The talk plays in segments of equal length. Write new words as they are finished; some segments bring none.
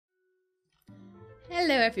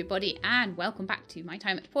Hello everybody and welcome back to my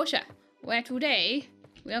time at Portia, where today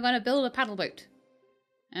we are going to build a paddle boat.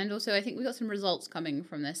 And also I think we got some results coming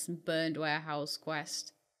from this burned warehouse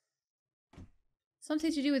quest.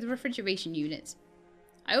 Something to do with refrigeration units.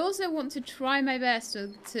 I also want to try my best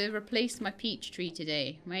to replace my peach tree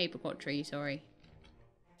today. My apricot tree, sorry.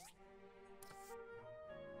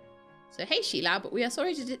 So hey Sheila, but we are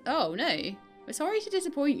sorry to we're sorry to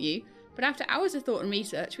disappoint you. But after hours of thought and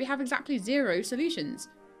research, we have exactly 0 solutions.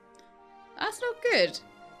 That's not good.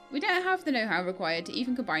 We don't have the know-how required to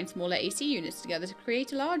even combine smaller AC units together to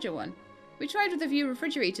create a larger one. We tried with a few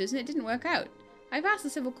refrigerators and it didn't work out. I've asked the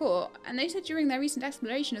Civil Court, and they said during their recent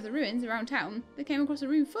exploration of the ruins around town, they came across a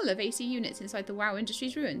room full of AC units inside the WoW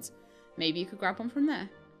Industries ruins. Maybe you could grab one from there.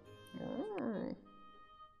 Oh.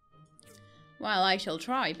 Well, I shall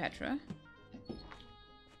try, Petra.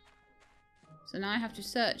 So now I have to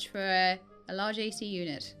search for a large AC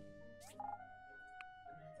unit.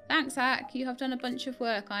 Thanks, Zach. You have done a bunch of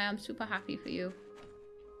work. I am super happy for you.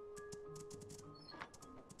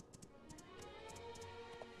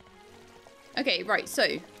 Okay, right, so.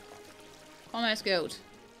 Commerce Guild.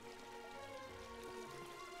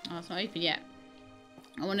 Oh, it's not open yet.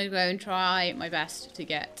 I want to go and try my best to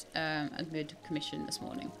get a good commission this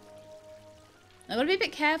morning. I've got to be a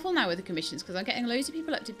bit careful now with the commissions because I'm getting loads of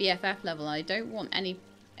people up to BFF level and I don't want any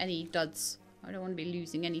duds. I don't want to be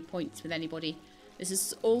losing any points with anybody. This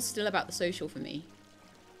is all still about the social for me.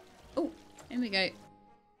 Oh, here we go.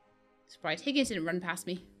 Surprised Higgins didn't run past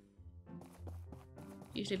me.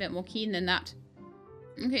 Usually a bit more keen than that.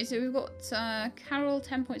 Okay, so we've got Carol,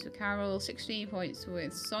 10 points with Carol, 16 points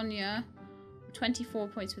with Sonia, 24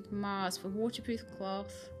 points with Mars for waterproof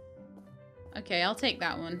cloth. Okay, I'll take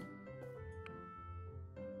that one.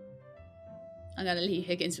 I'm going to leave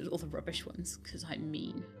Higgins with all the rubbish ones, because I'm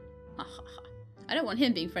mean. I don't want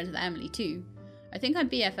him being friends with Emily, too. I think I'm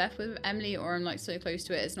BFF with Emily, or I'm like so close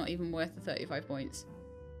to it, it's not even worth the 35 points.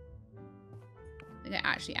 I think I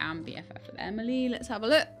actually am BFF with Emily. Let's have a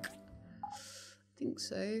look. I think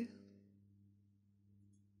so.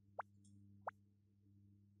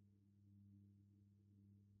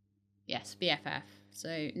 Yes, BFF.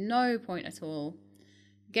 So, no point at all.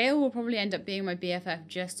 Gale will probably end up being my BFF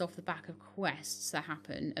just off the back of quests that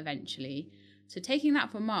happen eventually. So taking that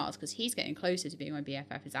for Mars, because he's getting closer to being my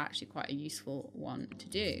BFF, is actually quite a useful one to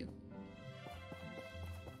do.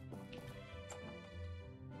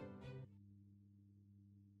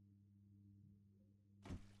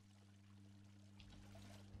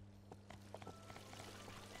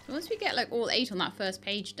 So once we get like all 8 on that first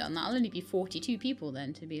page done, that'll only be 42 people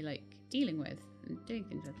then to be like dealing with and doing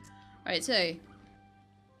things with. Alright, so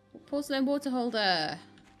porcelain water holder.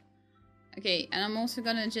 Okay, and I'm also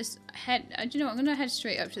gonna just head. Do you know what? I'm gonna head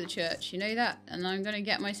straight up to the church. You know that, and I'm gonna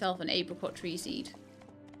get myself an apricot tree seed.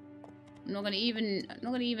 I'm not gonna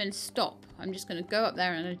even stop. I'm just gonna go up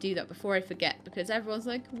there and I'm gonna do that before I forget because everyone's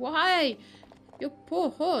like, "Why, your poor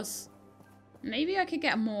horse." Maybe I could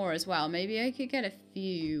get more as well. Maybe I could get a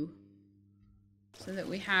few, so that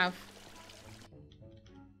we have.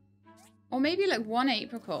 Or maybe like 1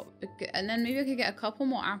 apricot, and then maybe I could get a couple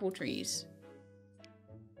more apple trees.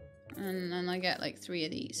 And then I get like 3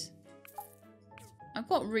 of these. I've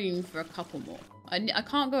got room for a couple more. I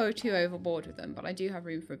can't go too overboard with them, but I do have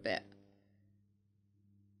room for a bit.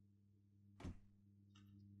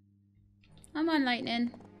 Come on,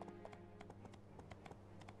 lightning.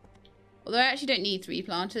 Although I actually don't need 3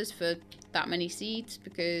 planters for that many seeds,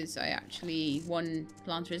 because one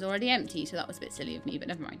planter is already empty, so that was a bit silly of me, but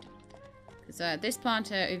never mind. Because this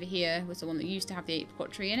planter over here was the one that used to have the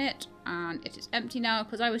apricot tree in it, and it is empty now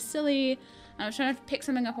because I was silly and I was trying to pick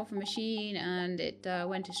something up off a machine and it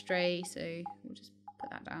went astray, so we'll just put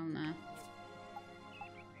that down there.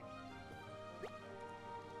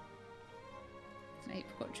 It's an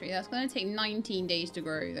apricot tree. That's going to take 19 days to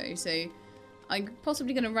grow though, so I'm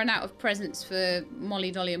possibly going to run out of presents for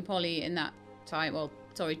Molly, Dolly and Polly in that time. Well,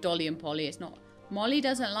 sorry, Dolly and Polly. It's not. Molly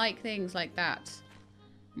doesn't like things like that.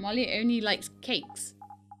 Molly only likes cakes.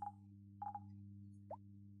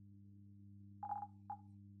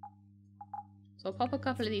 So I'll pop a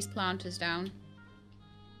couple of these planters down.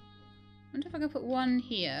 I wonder if I can put one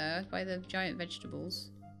here by the giant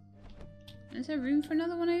vegetables. Is there room for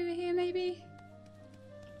another one over here maybe?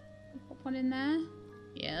 I'll pop one in there.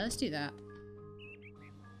 Yeah, let's do that.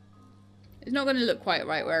 It's not going to look quite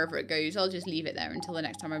right wherever it goes. I'll just leave it there until the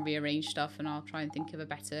next time I rearrange stuff and I'll try and think of a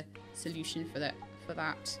better solution for that.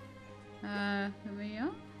 Here we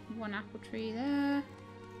are. 1 apple tree there.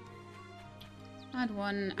 And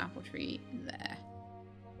 1 apple tree there.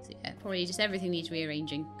 So yeah, probably just everything needs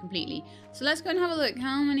rearranging completely. So let's go and have a look.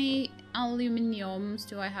 How many aluminiums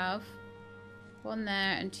do I have? 1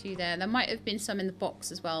 there and 2 there. There might have been some in the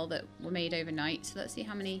box as well that were made overnight. So let's see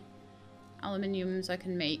how many aluminiums I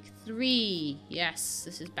can make. 3. Yes,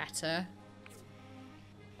 this is better.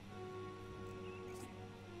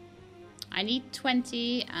 I need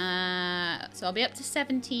 20. So I'll be up to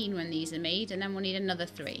 17 when these are made. And then we'll need another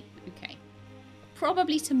 3. Okay.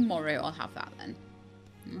 Probably tomorrow I'll have that then.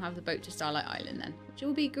 We'll have the boat to Starlight Island then, which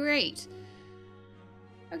will be great.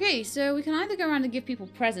 Okay, so we can either go around and give people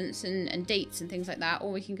presents and dates and things like that,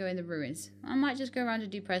 or we can go in the ruins. I might just go around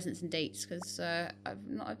and do presents and dates, because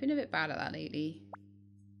I've been a bit bad at that lately.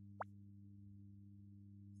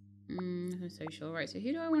 Social. Right, so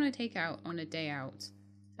who do I want to take out on a day out?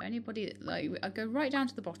 So anybody, that, like, I'll go right down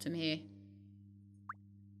to the bottom here.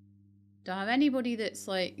 Do I have anybody that's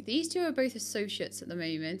like... These two are both associates at the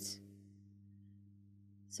moment.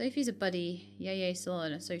 Sophie's a buddy. Yay's still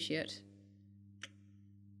an associate.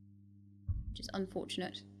 Which is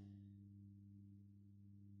unfortunate.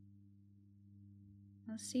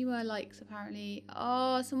 I'll see what I likes apparently.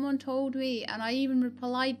 Oh, someone told me and I even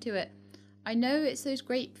replied to it. I know it's those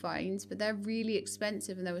grapevines, but they're really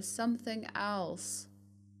expensive and there was something else.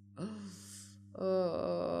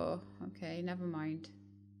 Oh, okay, never mind.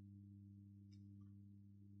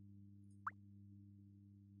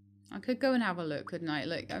 I could go and have a look, couldn't I?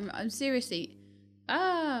 Look, I'm seriously...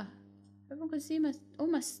 Everyone can see all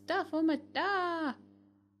my stuff. Oh my... I'm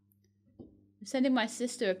sending my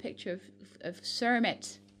sister a picture of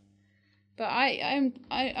Cermet. But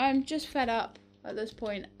I'm just fed up at this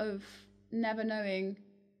point of never knowing...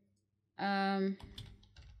 never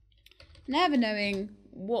knowing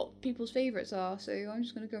what people's favourites are. So I'm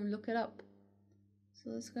just going to go and look it up.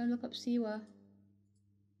 So let's go and look up Siwa.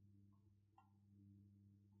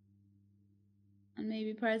 And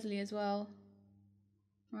maybe Presley as well.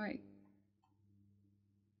 Right.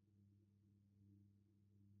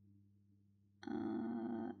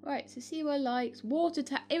 Right, so Siwa likes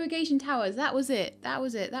irrigation towers. That was it. That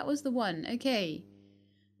was it. That was the one. Okay.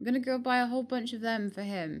 I'm going to go buy a whole bunch of them for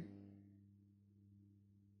him.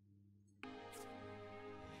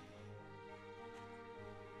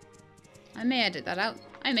 I may edit that out.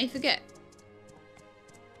 I may forget.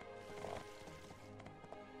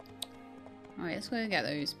 Alright, let's go and get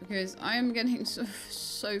those, because I'm getting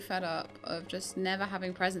so fed up of just never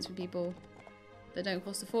having presents for people that don't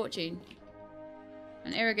cost a fortune.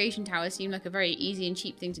 And irrigation towers seem like a very easy and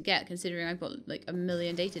cheap thing to get, considering I've got like 1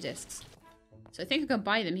 million data disks. So I think I can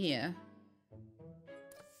buy them here.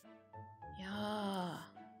 Yeah.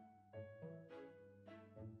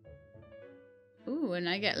 Ooh, and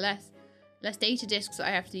I get less data disks that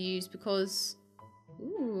I have to use because...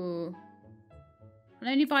 Ooh.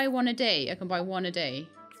 I only buy 1 a day. I can buy 1 a day.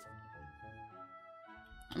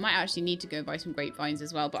 I might actually need to go buy some grapevines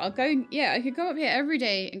as well. But I'll go... Yeah, I could go up here every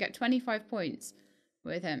day and get 25 points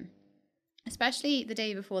with him. Especially the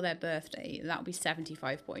day before their birthday. That'll be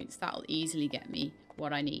 75 points. That'll easily get me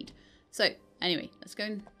what I need. So, anyway, let's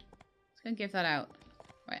go and give that out.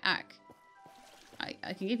 Right, Ak.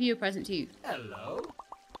 I can give you a present too. Hello.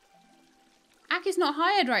 Ak is not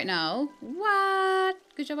hired right now. What?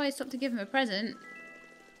 Good job I stopped to give him a present.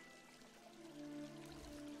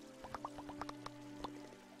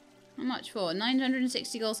 How much for?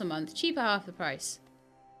 960 gold a month. Cheaper half the price.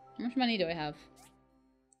 How much money do I have?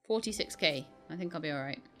 46k. I think I'll be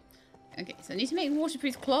alright. Okay, so I need to make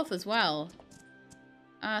waterproof cloth as well.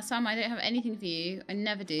 Sam, I don't have anything for you. I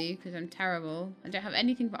never do, because I'm terrible. I don't have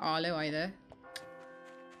anything for Arlo either.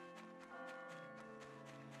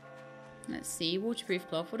 Let's see. Waterproof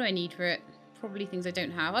cloth. What do I need for it? Probably things I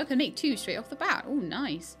don't have. I can make 2 straight off the bat. Oh,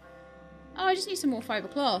 nice. Oh, I just need some more fibre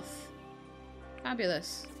cloth.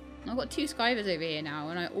 Fabulous. I've got 2 skivers over here now,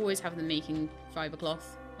 and I always have them making fibre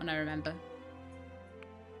cloth when I remember.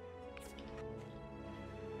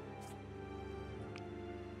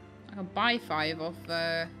 I can buy 5 off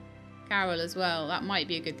Carol as well. That might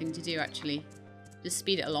be a good thing to do, actually. Just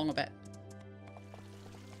speed it along a bit.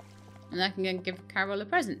 And I can then give Carol a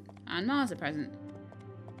present. And Mars a present.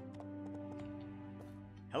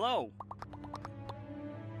 Hello.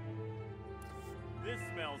 This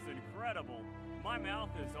smells incredible. My mouth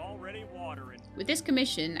is already watering. With this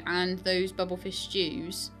commission and those bubblefish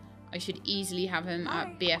stews, I should easily have him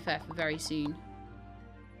at BFF very soon.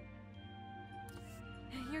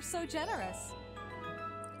 You're so generous.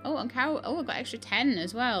 Oh, and Carol. Oh, I got extra 10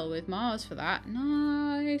 as well with Mars for that.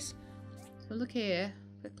 Nice. So look here,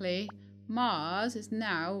 quickly. Mars is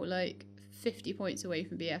now like 50 points away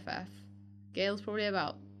from BFF. Gail's probably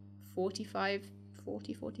about 45.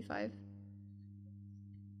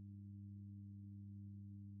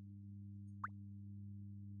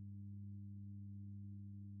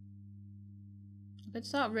 Let's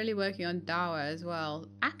start really working on Dawa as well.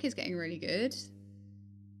 Ak is getting really good.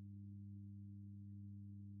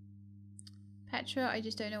 Petra, I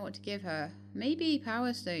just don't know what to give her. Maybe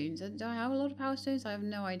power stones. Do I have a lot of power stones? I have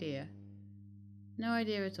no idea. No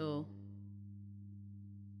idea at all.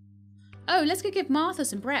 Oh, let's go give Martha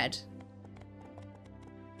some bread.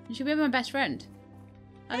 And she'll be my best friend.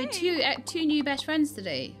 I mean, two new best friends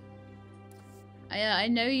today. I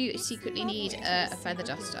know you secretly need a feather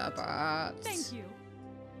duster, but... Thank you.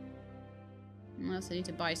 I also need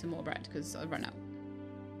to buy some more bread because I've run out.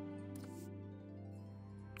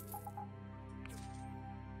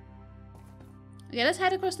 Okay, let's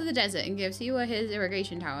head across to the desert and give Siwa his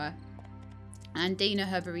irrigation tower. And Dana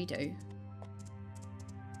her burrito.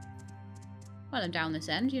 Well, I'm down this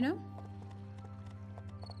end, you know.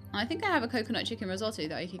 I think I have a coconut chicken risotto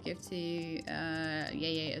that I could give to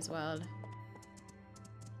Yeye as well.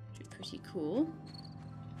 Which would be pretty cool.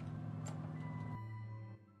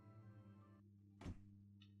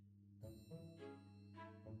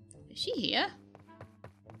 Is she here?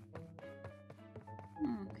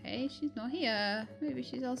 Okay, she's not here. Maybe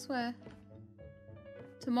she's elsewhere.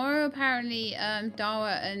 Tomorrow, apparently,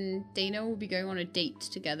 Dawa and Dana will be going on a date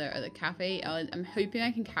together at the cafe. I'm hoping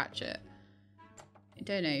I can catch it. I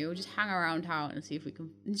don't know. We'll just hang around town and see if we can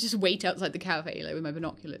just wait outside the cafe, like with my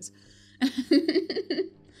binoculars.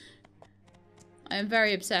 I am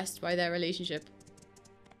very obsessed by their relationship.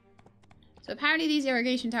 So apparently, these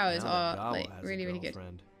irrigation towers are like really, really good.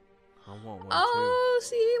 I want one oh,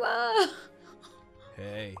 Siwa!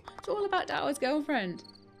 Hey. It's all about Dawa's girlfriend.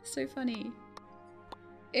 So funny.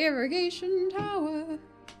 Irrigation tower.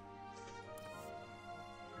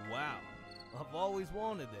 Wow. I've always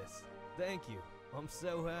wanted this. Thank you. I'm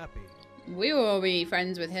so happy. We will be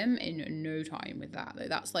friends with him in no time with that.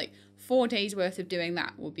 That's like 4 days worth of doing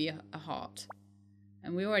that will be a heart.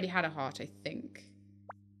 And we already had a heart, I think.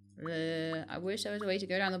 I wish there was a way to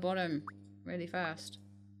go down the bottom really fast.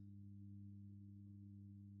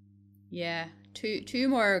 Yeah, two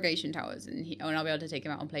more irrigation towers and I'll be able to take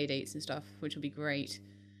him out on play dates and stuff, which will be great.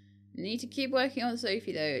 Need to keep working on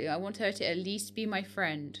Sophie though. I want her to at least be my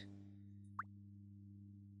friend.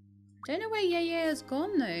 Don't know where Yeye has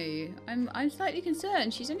gone though. I'm slightly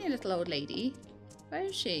concerned. She's only a little old lady. Where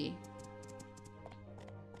is she?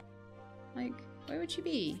 Like, where would she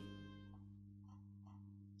be?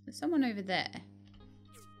 There's someone over there.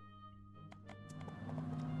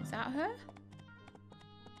 Is that her?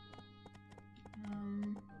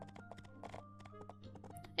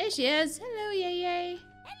 There she is. Hello, Yeye.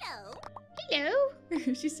 Hello.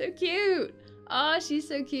 Hello. She's so cute. Oh, she's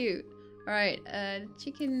so cute. All right,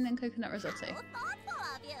 chicken and coconut risotto. How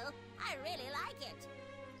thoughtful of you. I really like it.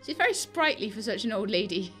 She's very sprightly for such an old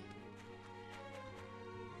lady.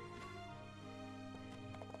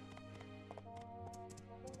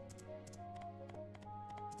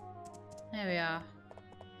 There we are.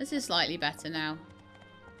 This is slightly better now.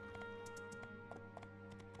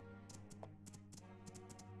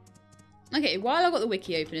 Okay, while I've got the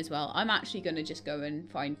wiki open as well, I'm actually going to just go and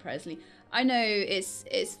find Presley. I know it's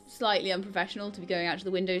slightly unprofessional to be going out to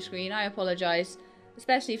the window screen. I apologise,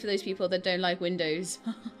 especially for those people that don't like windows.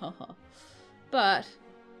 But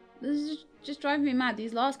this is just driving me mad.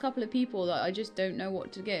 These last couple of people that I just don't know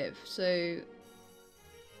what to give. So,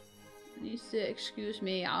 needs to excuse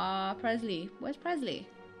me. Presley. Where's Presley?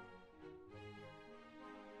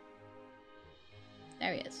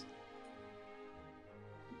 There he is.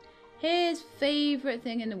 His favourite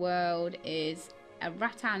thing in the world is a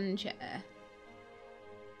rattan chair.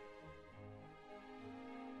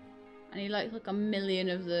 And he likes like a million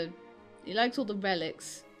of he likes all the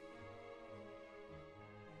relics.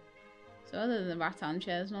 So other than the rattan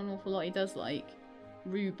chairs, not an awful lot he does like.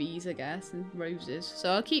 Rubies, I guess, and roses. So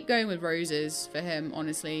I'll keep going with roses for him,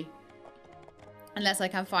 honestly. Unless I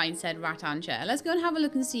can find said rattan chair. Let's go and have a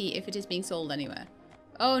look and see if it is being sold anywhere.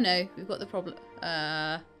 Oh no, we've got the problem.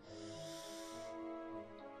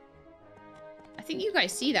 I think you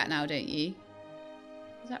guys see that now, don't you?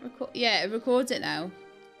 Does that record? Yeah, it records it now.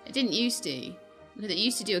 It didn't used to. Because it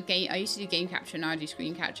used to do a game. I used to do game capture, now I do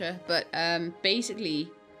screen capture. But basically,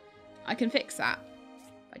 I can fix that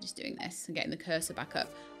by just doing this and getting the cursor back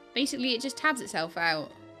up. Basically, it just tabs itself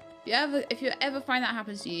out. If you ever find that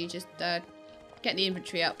happens to you, just get the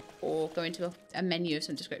inventory up or go into a menu of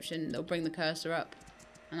some description. They'll bring the cursor up,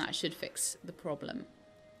 and that should fix the problem.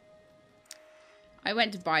 I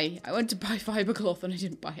went to buy fibre cloth and I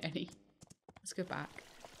didn't buy any. Let's go back.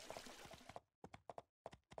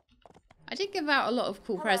 I did give out a lot of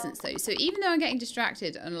cool presents though, so even though I'm getting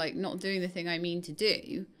distracted and like not doing the thing I mean to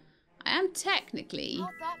do, I am technically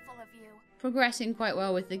progressing quite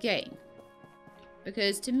well with the game.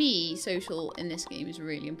 Because to me, social in this game is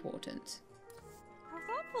really important. How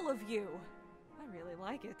thoughtful of you. I really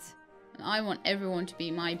like it. And I want everyone to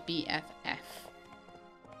be my BFF.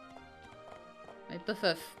 My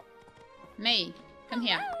BFF. May, come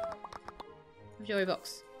here. Jewelry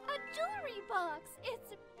box. A jewelry box! It's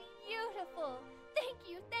beautiful! Thank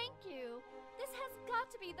you, thank you! This has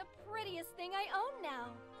got to be the prettiest thing I own now.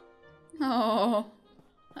 Oh,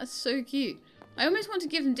 that's so cute. I almost want to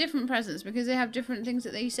give them different presents because they have different things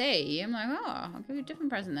that they say. I'm like, oh, I'll give you a different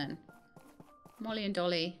present then. Molly and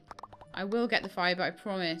Dolly. I will get the fibre, I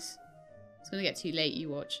promise. It's going to get too late, you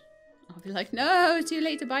watch. I'll be like, no, it's too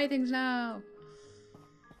late to buy things now.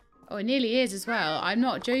 Oh, it nearly is as well. I'm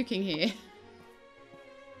not joking here.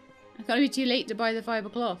 It's going to be too late to buy the fibre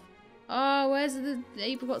cloth. Oh, where's the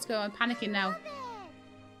apricots go? I'm panicking now.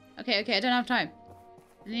 Okay, I don't have time.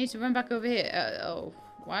 I need to run back over here. Oh,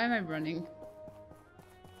 why am I running?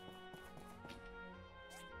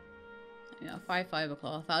 Yeah, 5 fibre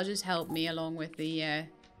cloth. That'll just help me along with the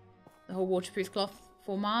whole waterproof cloth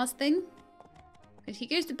for Mars thing. Because he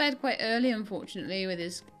goes to bed quite early, unfortunately, with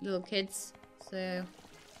his little kids. So,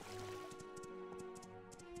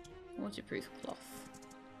 waterproof cloth.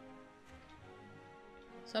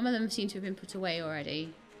 Some of them seem to have been put away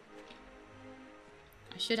already.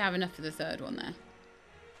 I should have enough for the third one there.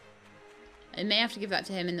 I may have to give that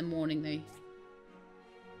to him in the morning, though.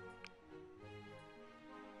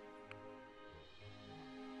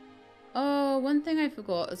 Oh, one thing I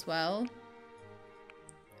forgot as well.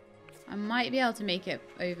 I might be able to make it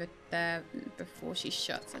over there before she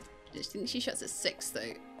shuts. I just think she shuts at 6,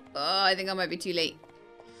 though. Oh, I think I might be too late.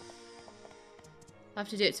 I'll have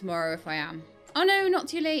to do it tomorrow if I am. Oh no, not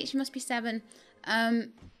too late. She must be 7.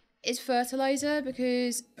 It's fertilizer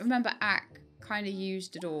because remember Ak kind of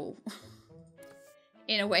used it all.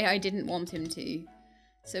 In a way I didn't want him to.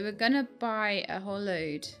 So we're gonna buy a whole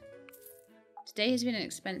load. Today has been an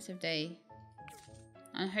expensive day.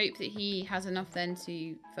 And hope that he has enough then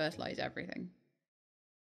to fertilize everything.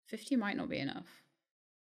 50 might not be enough.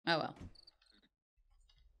 Oh well.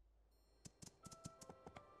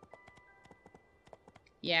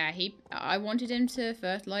 Yeah, I wanted him to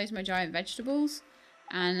fertilize my giant vegetables.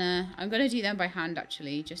 And I'm going to do them by hand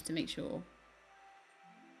actually, just to make sure.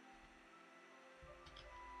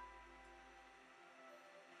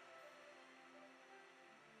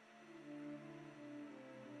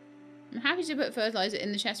 I'm happy to put fertilizer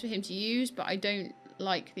in the chest for him to use, but I don't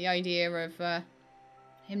like the idea of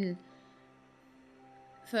him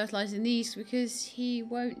fertilizing these because he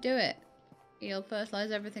won't do it. He'll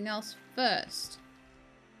fertilize everything else first.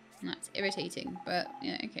 And that's irritating, but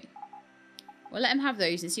yeah, okay. We'll let him have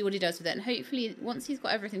those and see what he does with it. And hopefully, once he's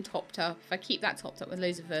got everything topped up, if I keep that topped up with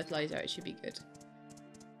loads of fertilizer, it should be good.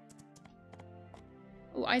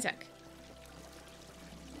 Oh, Isaac.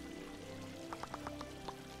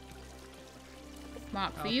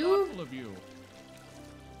 Mark for you. Of you.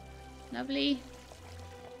 Lovely.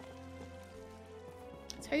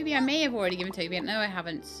 Toby, I may have already given Toby. No, I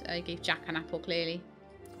haven't. I gave Jack an apple, clearly.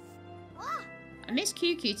 I miss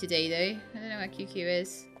QQ today, though. I don't know where QQ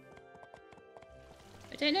is.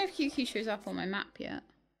 I don't know if QQ shows up on my map yet.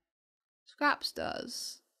 Scraps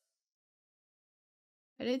does.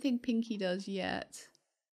 I don't think Pinky does yet.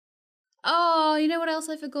 Oh, you know what else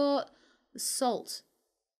I forgot? The salt.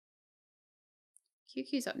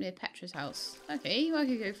 QQ's up near Petra's house. Okay, well, I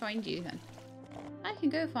can go find you then. I can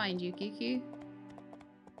go find you, QQ.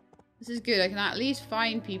 This is good. I can at least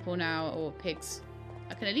find people now, or pigs.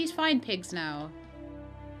 I can at least find pigs now.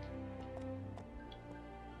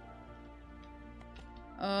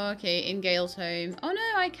 Okay, in Gale's home. Oh no,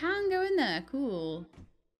 I can go in there. Cool.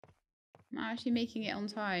 I'm actually making it on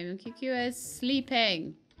time. And QQ is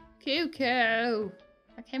sleeping. QQ!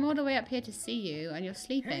 I came all the way up here to see you and you're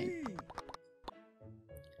sleeping.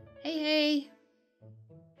 Hey, hey.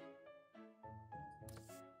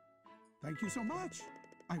 Thank you so much.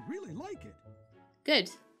 I really like it.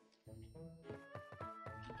 Good.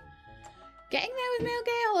 Getting there with Male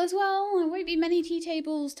Gale as well. There won't be many tea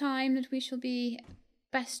tables time that we shall be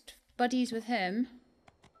best buddies with him.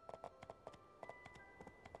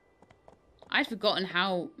 I'd forgotten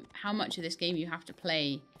how much of this game you have to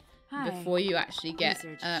play before you actually get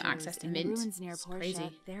access to Mint. Ruins near It's Portia,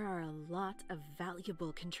 crazy. there are a lot of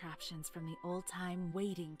valuable contraptions from the old time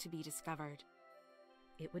waiting to be discovered.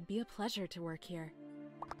 It would be a pleasure to work here.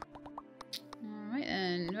 Alright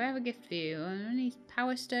then, do I have a gift for you? Any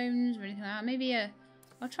power stones or anything like that? Maybe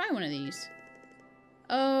I'll try one of these.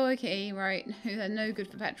 Oh, okay, right. No, they're no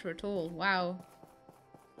good for Petra at all. Wow.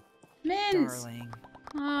 Mint! Darling.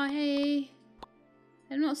 Oh, hey.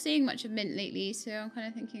 I'm not seeing much of Mint lately, so I'm kind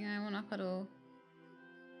of thinking I want a cuddle.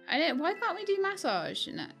 Why can't we do massage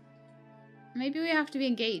in that? Maybe we have to be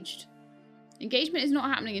engaged. Engagement is not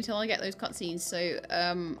happening until I get those cutscenes, so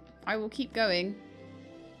I will keep going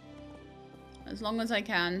as long as I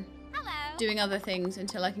can. Hello. Doing other things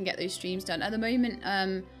until I can get those streams done. At the moment,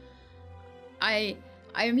 I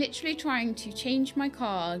am literally trying to change my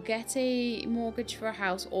car, get a mortgage for a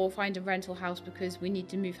house, or find a rental house because we need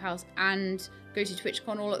to move house and go to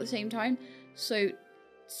TwitchCon all at the same time. So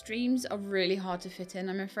streams are really hard to fit in.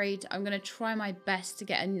 I'm afraid I'm going to try my best to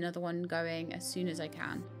get another one going as soon as I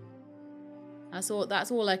can. That's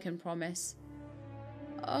all I can promise.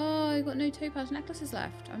 Oh, I've got no topaz necklaces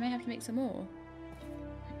left. I may have to make some more.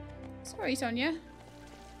 Sorry, Sonia.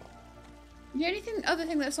 The only other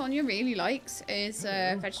thing that Sonia really likes is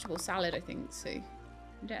vegetable salad, I think. So I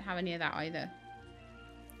don't have any of that either.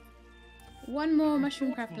 One more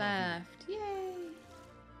mushroom craft left. Yay!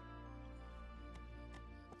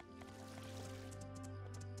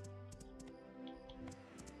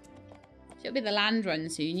 It'll be the land run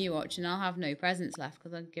soon, you watch, and I'll have no presents left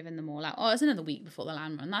because I've given them all out. Oh, it's another week before the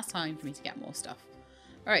land run. That's time for me to get more stuff.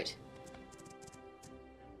 Alright.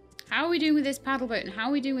 How are we doing with this paddle boat and how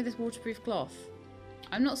are we doing with this waterproof cloth?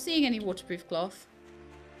 I'm not seeing any waterproof cloth.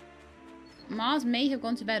 Mars may have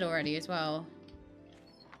gone to bed already as well.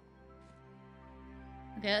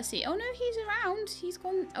 Okay, let's see. Oh no, he's around. He's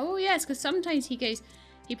gone. Oh yes, because sometimes he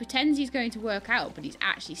pretends he's going to work out, but he's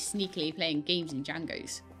actually sneakily playing games in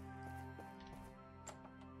Django's.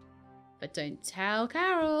 But don't tell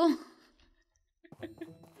Carol.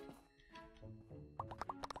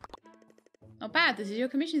 Not bad, this is your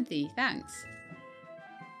commission fee, thanks.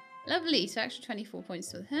 Lovely, so extra 24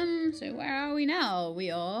 points with him. So where are we now?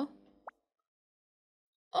 We are...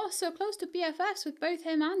 Oh, so close to BFFs with both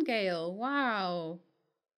him and Gale. Wow.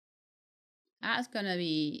 That's gonna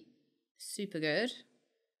be super good.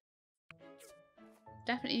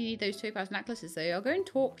 Definitely need those topaz necklaces though. I'll go and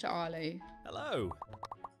talk to Arlo. Hello.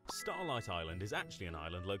 Starlight Island is actually an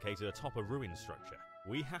island located atop a ruined structure.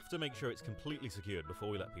 We have to make sure it's completely secured before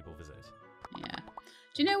we let people visit. Yeah.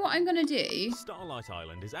 Do you know what I'm going to do? Starlight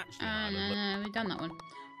Island is actually an island... No, we've done that one.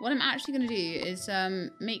 What I'm actually going to do is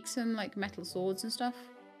make some like metal swords and stuff.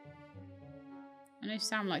 I know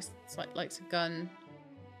Sam likes a gun.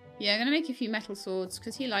 Yeah, I'm going to make a few metal swords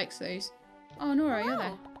because he likes those. Oh, Nora, you're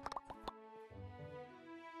there.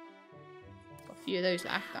 Got a few of those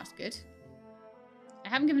left. That's good. I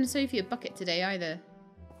haven't given Sophie a bucket today either.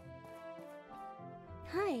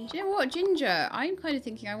 Hi. Do you know what, Ginger? I'm kind of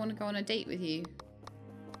thinking I want to go on a date with you.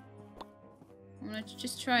 I want to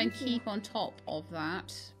just try and keep on top of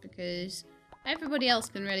that because everybody else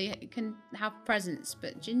can have presents,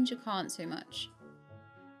 but Ginger can't so much.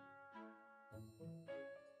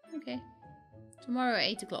 Okay. Tomorrow at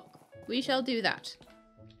 8 o'clock. We shall do that.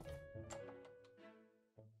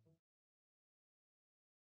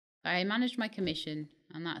 I managed my commission,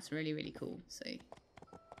 and that's really, really cool. So,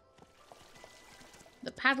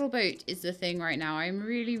 the paddle boat is the thing right now. I'm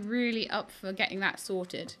really, really up for getting that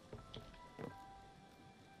sorted.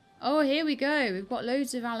 Oh, here we go. We've got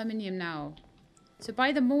loads of aluminium now. So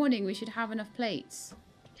by the morning, we should have enough plates.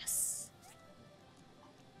 Yes.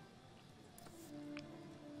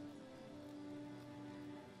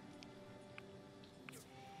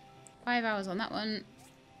 Five hours on that one.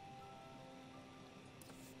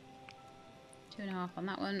 2.5 on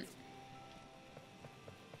that one.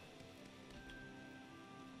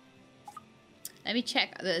 Let me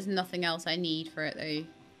check that there's nothing else I need for it though.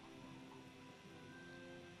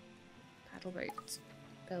 Paddle boat.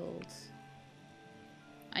 Build.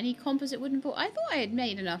 I need composite wooden board. I thought I had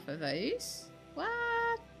made enough of those. What?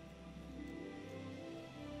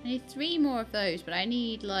 I need 3 more of those, but I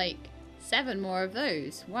need like 7 more of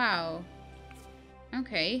those. Wow.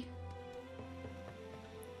 Okay.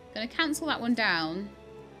 Gonna cancel that one down.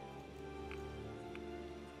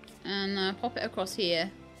 And pop it across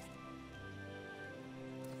here.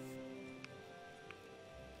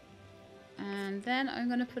 And then I'm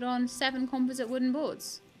gonna put on 7 composite wooden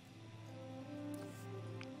boards.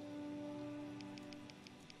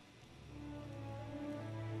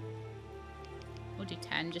 We'll do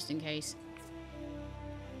 10 just in case.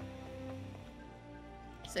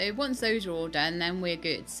 So once those are all done, then we're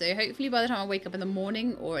good. So hopefully by the time I wake up in the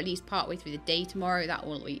morning, or at least partway through the day tomorrow, that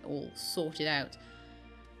will be all sorted out.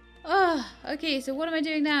 Oh, okay, so what am I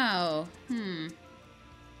doing now?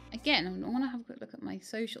 Again, I want to have a quick look at my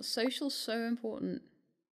social. Social's so important.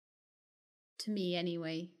 To me,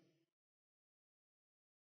 anyway.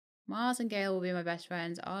 Mars and Gale will be my best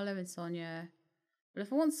friends. Arlo and Sonia. But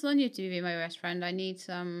if I want Sonia to be my best friend, I need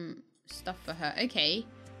some stuff for her. Okay.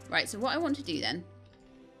 Right, so what I want to do then.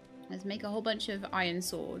 Let's make a whole bunch of iron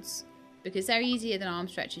swords. Because they're easier than arm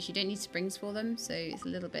stretchers. You don't need springs for them, so it's a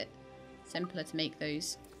little bit simpler to make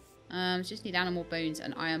those. Just need animal bones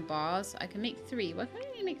and iron bars. I can make 3. Why can't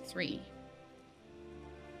I make 3?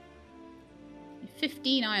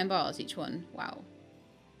 15 iron bars each one. Wow.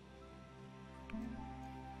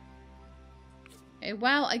 Okay,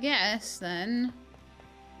 well, I guess then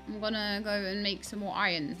I'm gonna go and make some more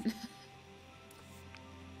iron.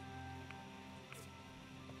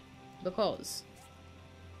 Because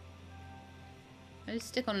I'll just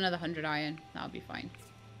stick on another 100 iron. That'll be fine.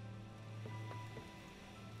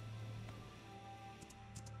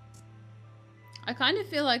 I kind of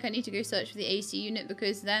feel like I need to go search for the AC unit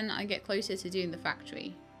because then I get closer to doing the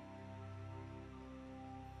factory.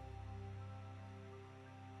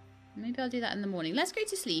 Maybe I'll do that in the morning. Let's go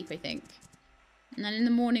to sleep, I think. And then in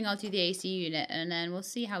the morning I'll do the AC unit and then we'll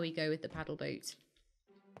see how we go with the paddle boat.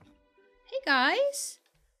 Hey guys!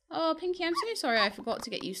 Oh, Pinky, I'm so sorry I forgot to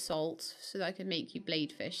get you salt so that I could make you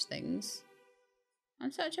bladefish things.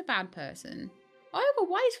 I'm such a bad person. Oh, I've got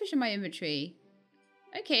wise fish in my inventory.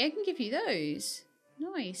 Okay, I can give you those.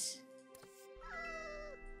 Nice.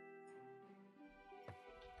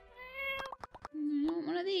 I want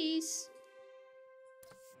one of these.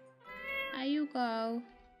 There you go.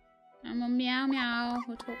 I'm gonna meow meow.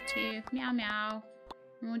 We'll talk to you. Meow meow.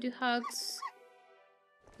 And we'll do hugs.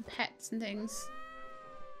 And pets and things.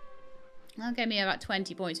 That'll get me about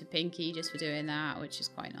 20 points with Pinky just for doing that, which is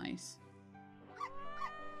quite nice.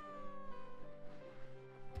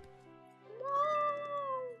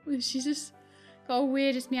 She's just got the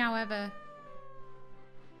weirdest meow ever.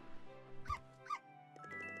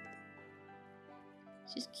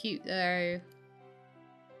 She's cute though.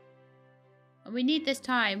 And we need this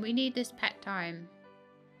time. We need this pet time.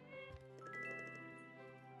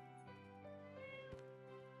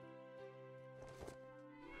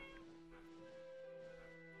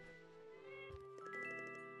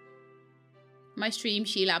 My stream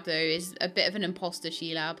Sheelab though is a bit of an imposter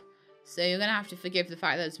Sheelab. So you're going to have to forgive the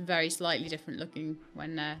fact that it's very slightly different looking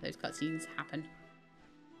when those cutscenes happen.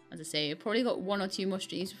 As I say, I've probably got 1 or 2 more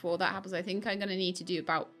streams before that happens. I think I'm going to need to do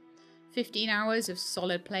about 15 hours of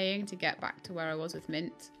solid playing to get back to where I was with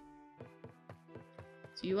Mint.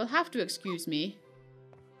 So you will have to excuse me.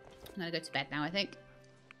 I'm going to go to bed now, I think.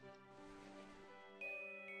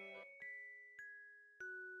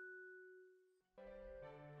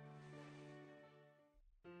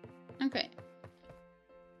 Okay.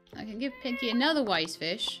 I can give Pinky another wise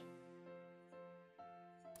fish.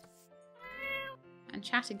 And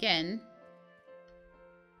chat again.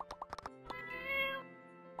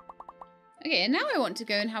 Okay, and now I want to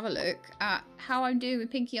go and have a look at how I'm doing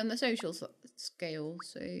with Pinky on the social scale.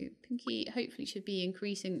 So Pinky hopefully should be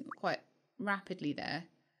increasing quite rapidly there.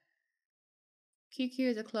 QQ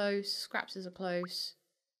is a close, Scraps is a close.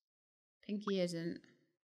 Pinky isn't.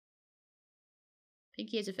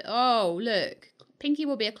 Pinky is a fit. Oh, look. Pinky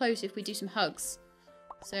will be a close if we do some hugs.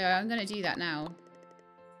 So I'm going to do that now.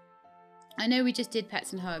 I know we just did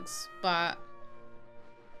pets and hugs, but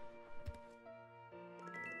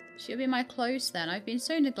she'll be my close then. I've been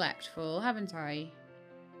so neglectful, haven't I?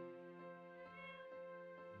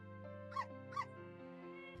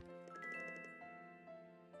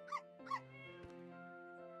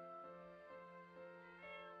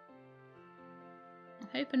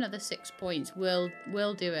 I hope another 6 points will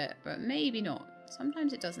do it, but maybe not.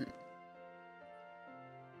 Sometimes it doesn't.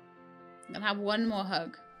 I'm gonna have 1 more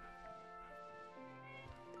hug.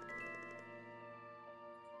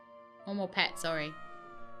 1 more pet, sorry.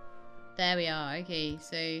 There we are. Okay,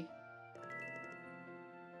 so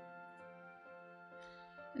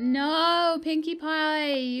no, Pinkie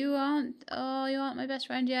Pie, you aren't. Oh, you aren't my best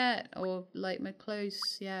friend yet, or like my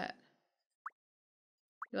close yet.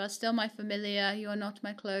 You are still my familiar. You are not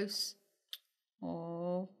my close.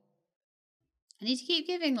 Oh, I need to keep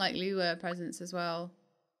giving like Lua presents as well,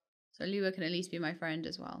 so Lua can at least be my friend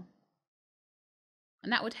as well.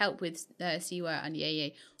 And that would help with Siwa and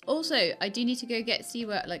Yeye. Also, I do need to go get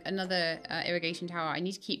Siwa like another irrigation tower. I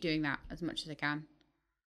need to keep doing that as much as I can.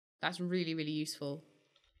 That's really, really useful.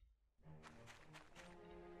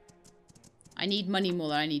 I need money more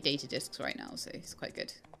than I need data discs right now, so it's quite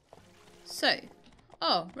good. So,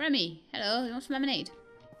 oh, Remy, hello. You want some lemonade?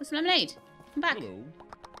 Want some lemonade? Come back. Hello.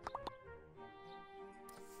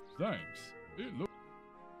 Thanks.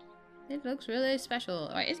 It looks really special.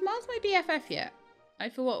 Alright, is Mars my BFF yet? I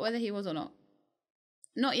forgot whether he was or not.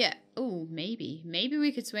 Not yet. Oh, maybe. Maybe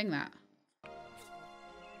we could swing that.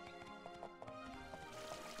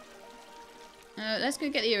 Let's go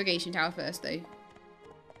get the irrigation tower first, though.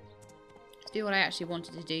 Let's do what I actually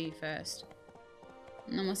wanted to do first.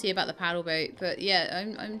 And then we'll see about the paddle boat. But yeah,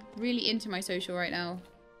 I'm really into my social right now.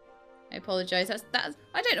 I apologise. That's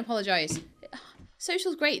I don't apologise.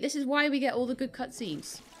 Social's great. This is why we get all the good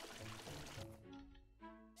cutscenes.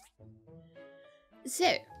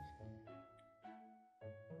 So.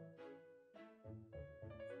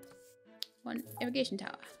 One irrigation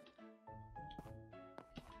tower.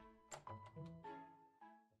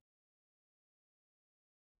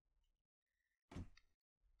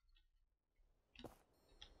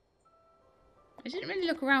 I didn't really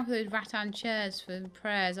look around for those rattan chairs for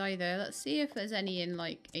prayers either. Let's see if there's any in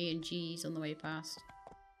like A&Gs on the way past.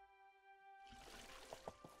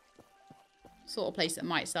 Sort of place that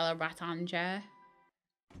might sell a rattan chair.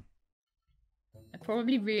 They're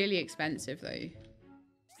probably really expensive though.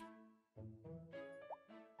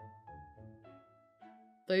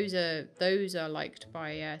 Those are liked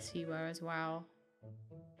by Siwa as well.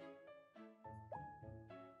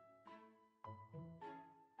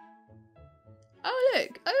 Oh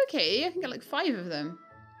look, okay, I can get like 5 of them.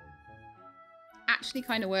 Actually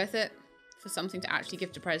kind of worth it for something to actually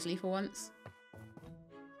give to Presley for once.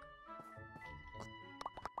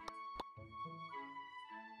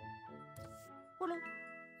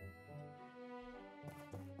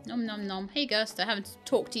 Nom nom nom. Hey Gust, I haven't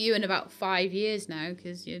talked to you in about 5 years now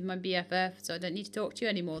because you're my BFF, so I don't need to talk to you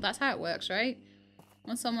anymore. That's how it works, right?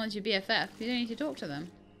 Once someone's your BFF, you don't need to talk to them.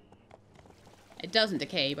 It doesn't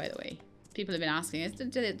decay, by the way. People have been asking,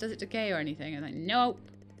 does it decay or anything? I'm like, nope.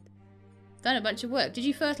 Done a bunch of work. Did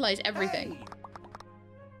you fertilise everything? Hey.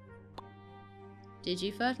 Did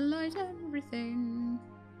you fertilise everything?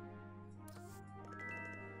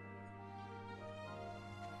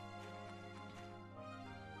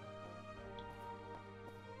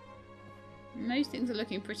 Most things are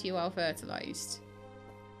looking pretty well fertilised.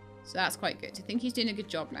 So that's quite good. I think he's doing a good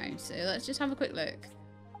job now. So let's just have a quick look.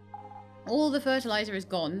 All the fertiliser is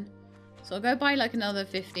gone. So I'll go buy like another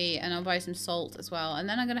 50 and I'll buy some salt as well. And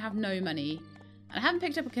then I'm going to have no money. And I haven't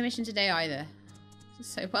picked up a commission today either.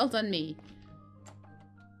 So well done me.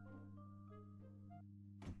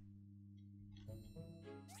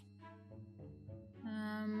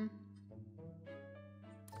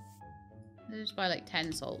 I'll just buy like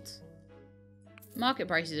 10 salt. Market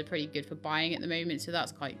prices are pretty good for buying at the moment, so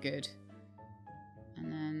that's quite good.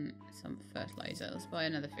 And then some fertiliser. Let's buy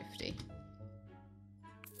another 50.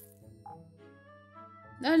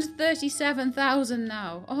 137,000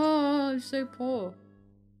 now. Oh, I'm so poor.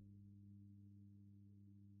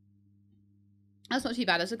 That's not too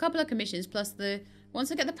bad. There's a couple of commissions plus the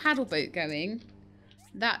once I get the paddle boat going,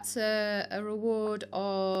 that's a reward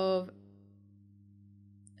of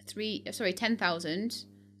 10,000,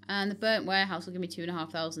 and the burnt warehouse will give me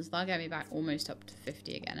 2,500. So that'll get me back almost up to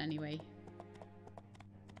 50 again. Anyway,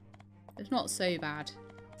 it's not so bad.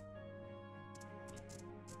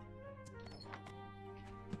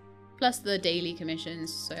 Plus the daily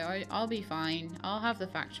commissions, so I'll be fine. I'll have the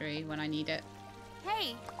factory when I need it.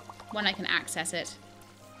 Hey! When I can access it.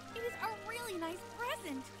 It is a really nice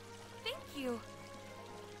present. Thank you.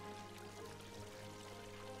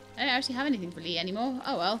 I don't actually have anything for Lee anymore.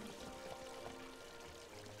 Oh well.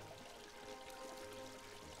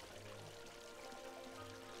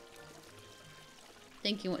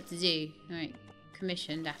 Thinking what to do. Alright,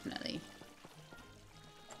 commission definitely.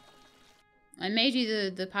 I made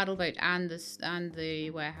you the paddle boat and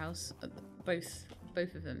the warehouse,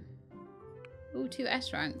 both of them. Ooh, 2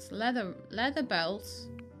 S ranks, leather belts,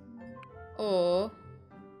 or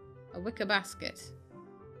a wicker basket.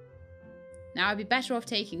 Now I'd be better off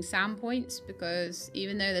taking Sam points because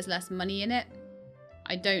even though there's less money in it,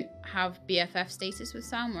 I don't have BFF status with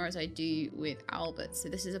Sam, whereas I do with Albert. So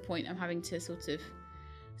this is a point I'm having to sort of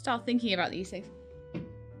start thinking about these things. I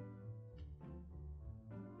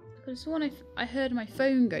could have sworn I heard my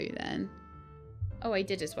phone go then. Oh, I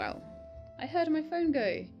did as well. I heard my phone go.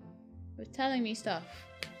 It was telling me stuff.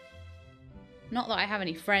 Not that I have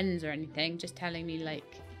any friends or anything, just telling me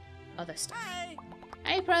like other stuff. Hey!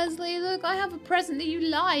 Hey Presley, look, I have a present that you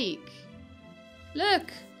like.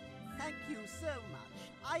 Look. Thank you so much.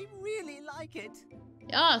 I really like it.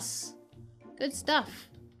 Yes. Good stuff.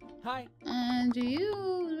 Hi. And do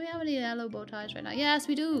we have any yellow bow ties right now? Yes,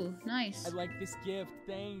 we do. Nice. I like this gift.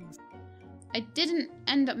 Thanks. I didn't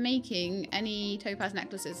end up making any topaz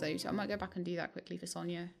necklaces though, so I might go back and do that quickly for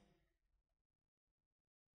Sonia.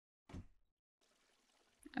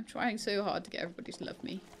 I'm trying so hard to get everybody to love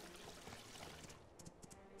me.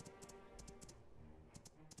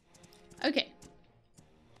 Okay.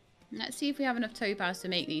 Let's see if we have enough topaz to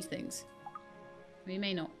make these things. We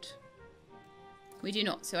may not. We do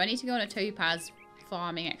not. So I need to go on a topaz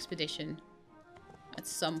farming expedition at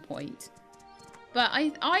some point. But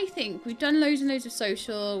I think we've done loads and loads of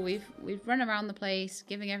social. We've run around the place,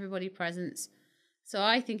 giving everybody presents. So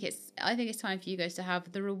I think it's time for you guys to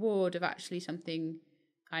have the reward of actually something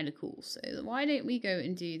kind of cool. So why don't we go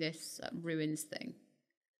and do this ruins thing,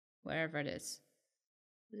 wherever it is?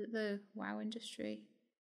 Is it the WoW industry?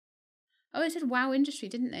 Oh, it said WoW industry,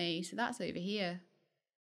 didn't they? So that's over here.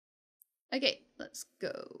 Okay, let's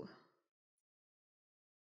go.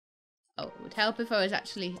 Oh, it would help if I was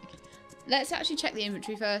actually... Okay. Let's actually check the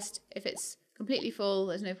inventory first. If it's completely full,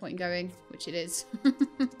 there's no point in going, which it is.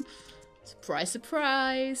 Surprise,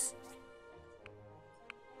 surprise.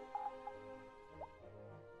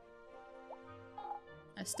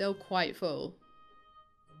 It's still quite full.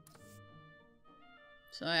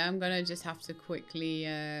 So I am going to just have to quickly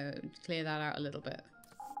clear that out a little bit.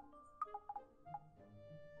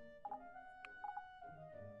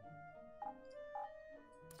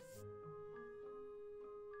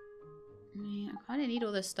 I kind of need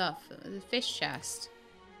all this stuff. The fish chest.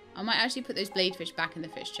 I might actually put those blade fish back in the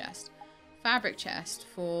fish chest. Fabric chest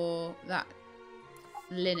for that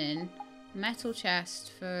linen. Metal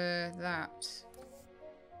chest for that.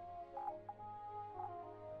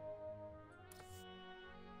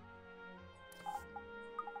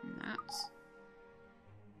 And that.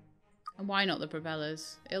 And why not the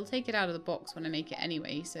propellers? It'll take it out of the box when I make it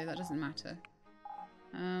anyway, so that doesn't matter.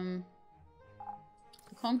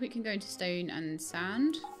 The concrete can go into stone and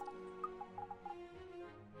sand.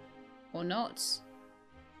 Or not.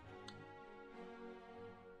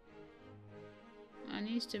 That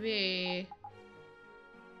needs to be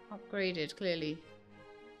upgraded, clearly.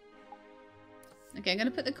 Okay, I'm going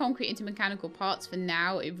to put the concrete into mechanical parts for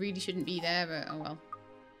now. It really shouldn't be there, but oh well.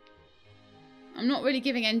 I'm not really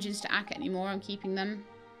giving engines to Akka anymore. I'm keeping them.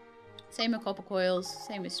 Same with copper coils.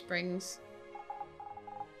 Same with springs.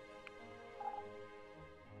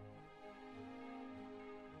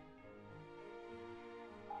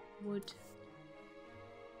 Wood.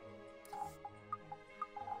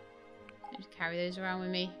 Just carry those around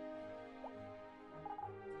with me.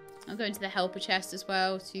 I'll go into the helper chest as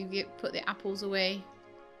well to put the apples away.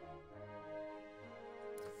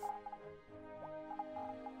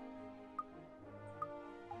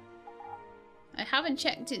 I haven't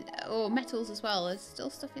checked it, or metals as well. There's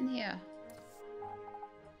still stuff in here.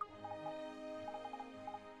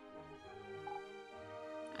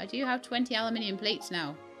 I do have 20 aluminium plates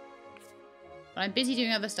now. But I'm busy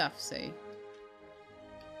doing other stuff, so...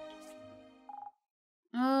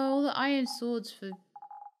 Oh, all the iron swords for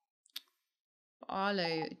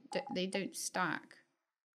Arlo, they don't stack.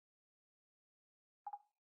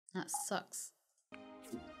 That sucks.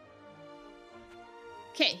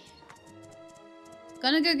 Okay.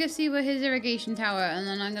 Gonna go see where his irrigation tower, and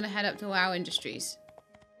then I'm gonna head up to WoW Industries.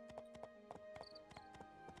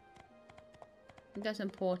 I think that's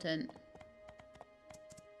important.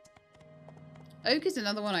 Oak is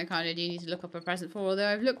another one I kind of do need to look up a present for, although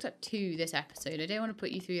I've looked at 2 this episode. I don't want to put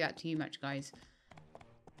you through that too much, guys.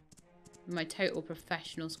 My total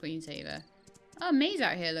professional screensaver. Oh, May's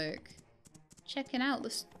out here, look. Checking out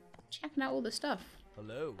all the stuff.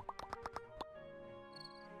 Hello.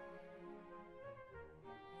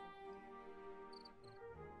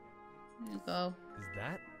 There you go. Is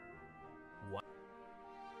that what?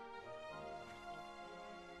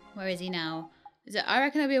 Where is he now? Is it? I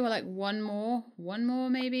reckon I'll be able to, like, one more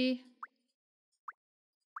maybe.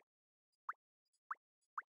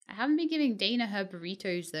 I haven't been giving Dana her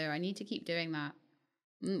burritos though. I need to keep doing that.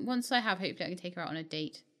 Once I have, hopefully I can take her out on a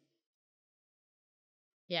date.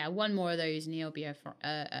 Yeah, one more of those and he'll be a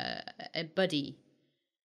buddy.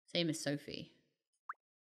 Same as Sophie.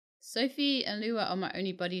 Sophie and Lua are my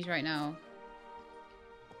only buddies right now.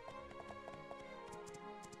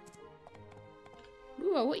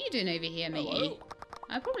 Ooh, what are you doing over here, matey? Hello.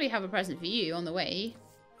 I probably have a present for you on the way.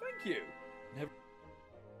 Thank you.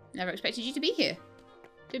 Never expected you to be here.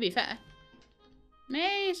 To be fair.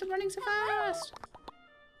 May, stop running so fast.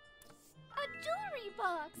 A jewelry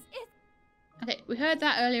box. It's... Okay, we heard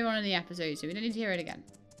that earlier on in the episode, so we don't need to hear it again.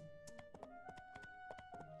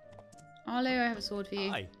 Arlo, I have a sword for you.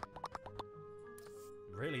 Hi.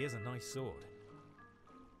 Really is a nice sword.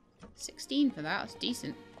 16 for that, that's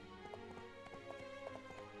decent.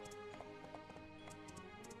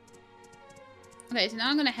 Okay, so now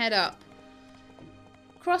I'm going to head up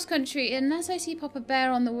cross country unless I see Papa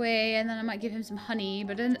Bear on the way, and then I might give him some honey.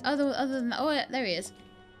 But other than that, oh, there he is.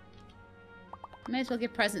 May as well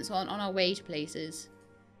give presents on our way to places.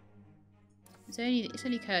 It's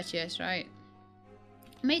only courteous, right?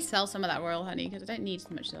 I may sell some of that royal honey because I don't need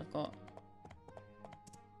as much as I've got.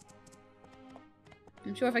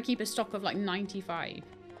 I'm sure if I keep a stock of like 95,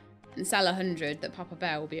 and sell 100, that Papa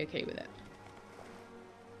Bear will be okay with it.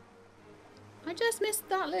 I just missed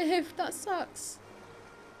that live. That sucks.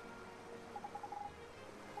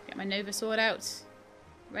 Get my Nova Sword out.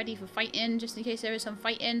 Ready for fighting, just in case there is some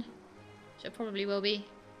fighting. Which there probably will be.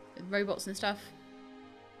 With robots and stuff.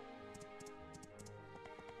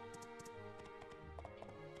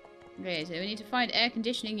 Okay, so we need to find air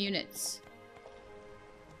conditioning units.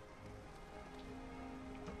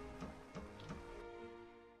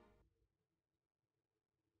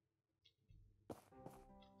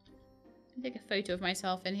 Take a photo of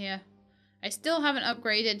myself in here. I still haven't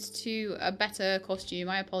upgraded to a better costume.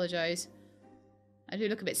 I apologise. I do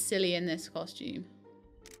look a bit silly in this costume.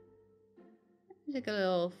 Take a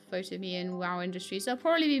little photo of me in WoW Industries. There'll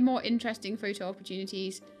probably be more interesting photo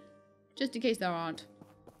opportunities, just in case there aren't.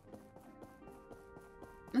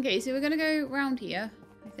 Okay, so we're going to go round here,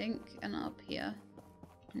 I think, and up here,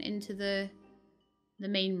 and into the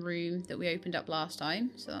main room that we opened up last time.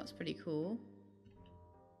 So that's pretty cool.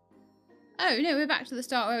 Oh, no, we're back to the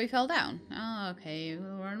start where we fell down. Oh, okay.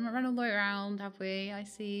 We'll run all the way around, have we? I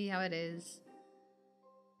see how it is.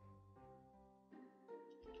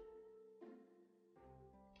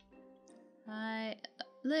 Hi,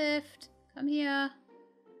 lift. Come here.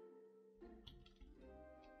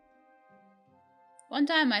 One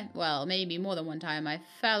time well, maybe more than one time, I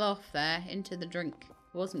fell off there into the drink.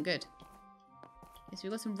 It wasn't good. Okay, so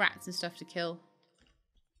we've got some rats and stuff to kill.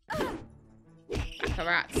 Back of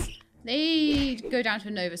rats. They go down to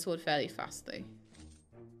a Nova Sword fairly fast, though.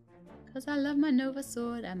 Because I love my Nova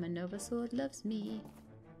Sword, and my Nova Sword loves me.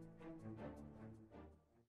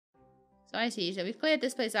 So I see. So we've cleared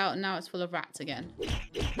this place out, and now it's full of rats again.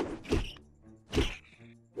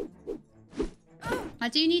 I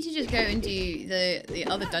do need to just go and do the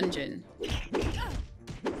other dungeon.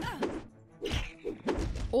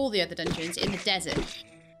 All the other dungeons in the desert.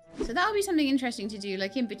 So that'll be something interesting to do,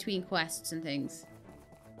 like in between quests and things.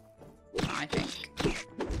 I think.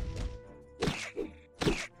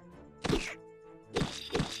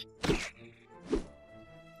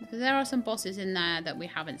 Because there are some bosses in there that we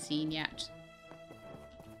haven't seen yet.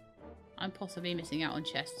 I'm possibly missing out on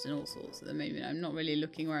chests and all sorts at the moment. I'm not really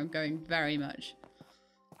looking where I'm going very much.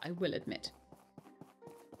 I will admit.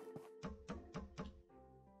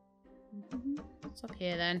 What's up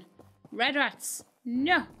here then? Red rats!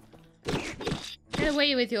 No! Get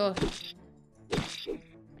away with your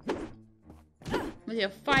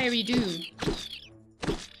fiery doom.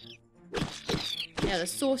 Yeah, the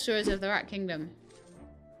sorcerers of the Rat Kingdom.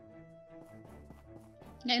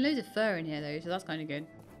 Getting loads of fur in here though, so that's kind of good.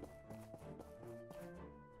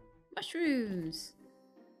 Mushrooms!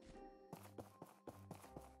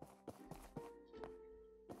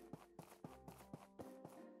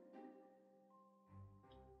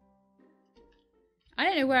 I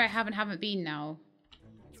don't know where I have and haven't been now.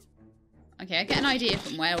 Okay, I get an idea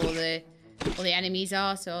from where all the enemies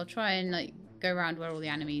are, so I'll try and like go around where all the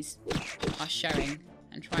enemies are showing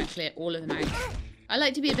and try and clear all of them out. I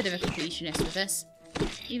like to be a bit of a completionist with this,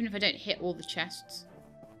 even if I don't hit all the chests.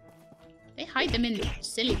 They hide them in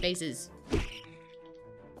silly places.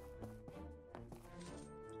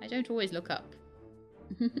 I don't always look up.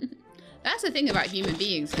 That's the thing about human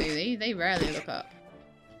beings though, they rarely look up.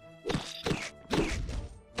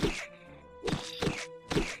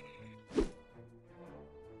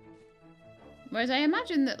 Whereas I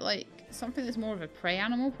imagine that, like, something that's more of a prey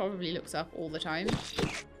animal probably looks up all the time.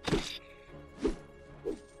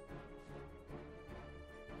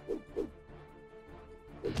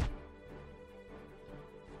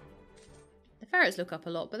 The ferrets look up a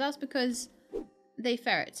lot, but that's because they're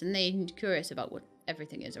ferrets and they're curious about what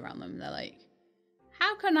everything is around them. They're like,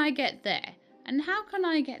 how can I get there? And how can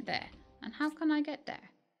I get there? And how can I get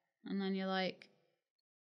there? And then you're like...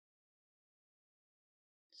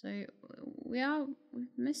 So we've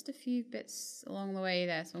missed a few bits along the way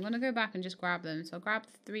there, so I'm going to go back and just grab them. So I'll grab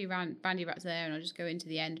the 3 bandy rats there, and I'll just go into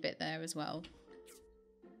the end bit there as well.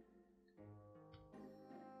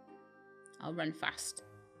 I'll run fast.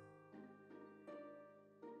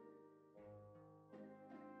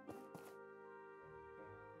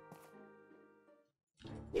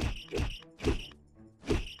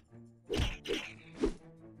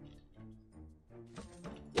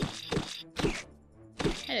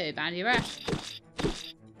 Hello, bandy rat.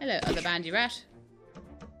 Hello, other bandy rat.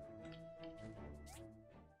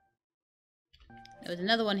 There was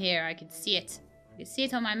another one here. I could see it. I could see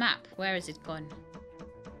it on my map. Where is it gone?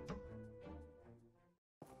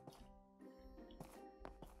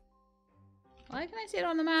 Why can I see it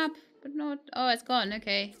on the map, but not... Oh, it's gone.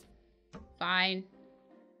 Okay. Fine.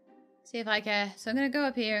 See if I care. So I'm going to go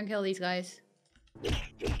up here and kill these guys.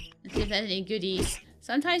 And See if there's any goodies.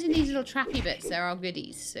 Sometimes in these little trappy bits there are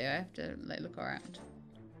goodies, so I have to like look around.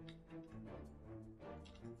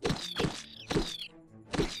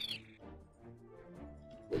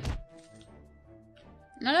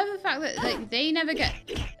 And I love the fact that like they never get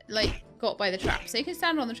like got by the traps. They can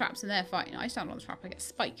stand on the traps and they're fine. I stand on the trap, I get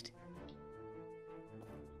spiked.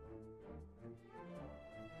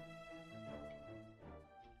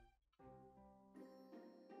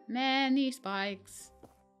 Many spikes.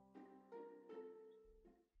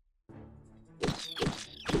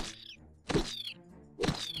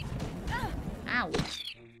 Ow.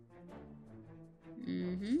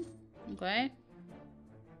 Okay.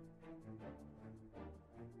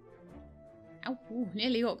 Ow. Ooh,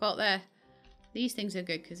 nearly got there. These things are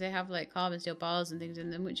good because they have like carbon steel bars and things in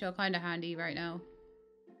them, which are kind of handy right now.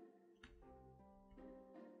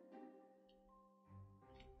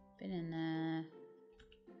 Been in there.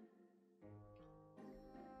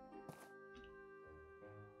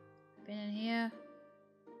 Been in here.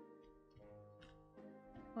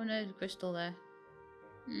 Oh no, the crystal there.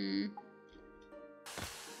 I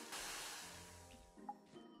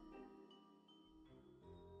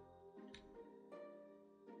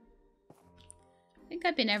think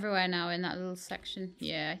I've been everywhere now in that little section.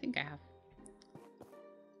 Yeah, I think I have.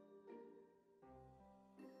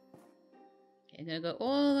 Okay, I'm gonna go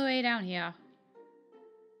all the way down here.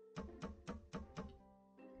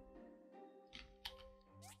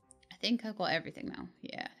 I think I've got everything now.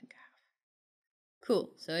 Yeah, I think I have.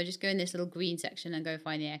 Cool. So I just go in this little green section and go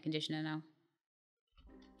find the air conditioner now.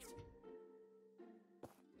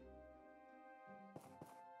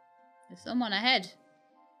 There's someone ahead.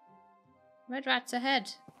 Red rat's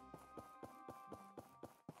ahead.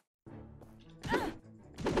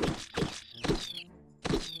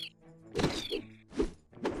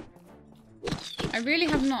 I really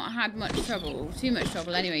have not had much trouble, too much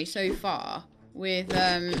trouble anyway, so far, with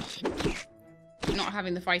not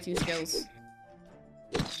having the fighting skills.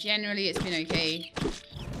 Generally, it's been okay.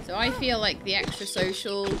 So I feel like the extra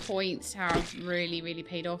social points have really, really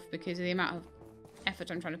paid off because of the amount of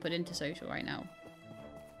effort I'm trying to put into social right now.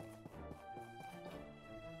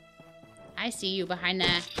 I see you behind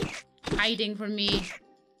there, hiding from me.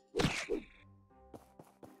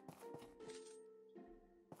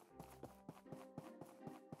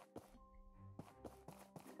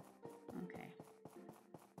 Okay.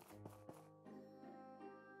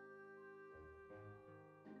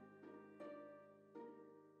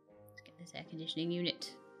 Let's get this air conditioning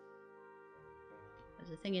unit.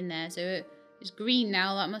 There's a thing in there, so it's green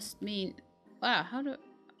now. That must mean... Wow, how do...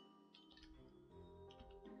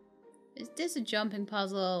 Is this a jumping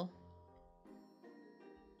puzzle?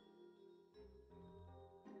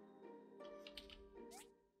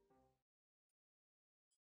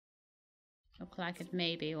 Look like it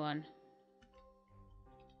may be one.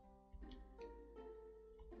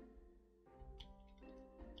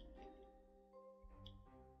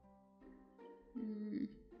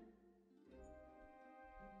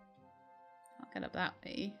 I'll get up that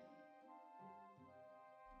way.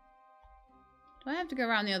 Do I have to go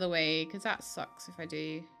around the other way? Because that sucks if I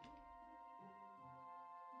do.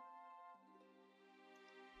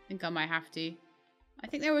 I think I might have to. I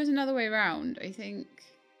think there was another way around. I think...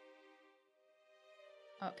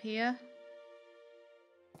 Up here.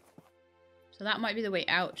 So that might be the way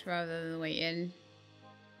out rather than the way in.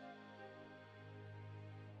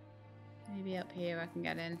 Maybe up here I can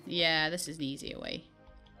get in. Yeah, this is an easier way.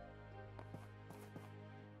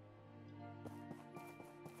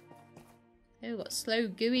 Oh, we've got slow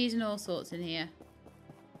gooeys and all sorts in here.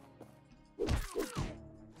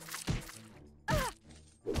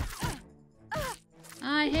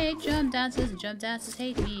 I hate jump dancers and jump dancers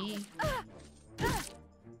hate me.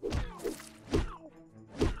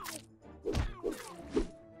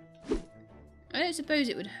 I don't suppose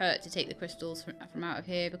it would hurt to take the crystals from out of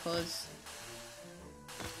here because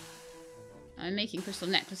I'm making crystal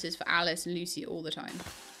necklaces for Alice and Lucy all the time.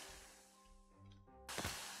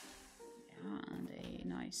 And a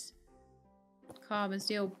nice carbon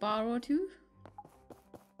steel bar or two.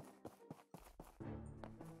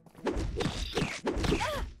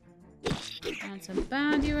 And some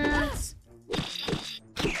bandy rats.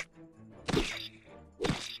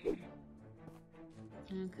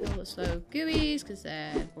 And kill the slow gooeys because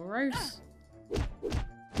they're gross.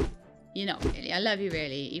 You're not really. I love you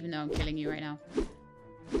really, even though I'm killing you right now.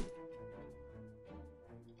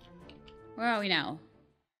 Where are we now?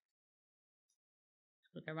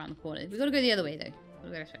 We'll go around the corner. We've got to go the other way though.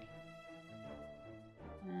 We'll go this way.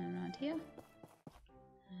 And around here.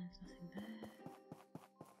 There's nothing there.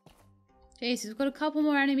 Okay, so we've got a couple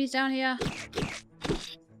more enemies down here.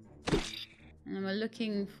 we're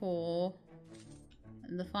looking for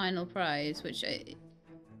the final prize, which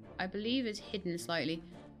I believe is hidden slightly.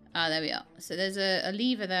 Ah, there we are. So there's a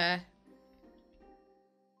lever there.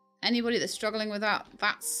 Anybody that's struggling with that,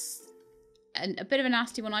 that's a bit of a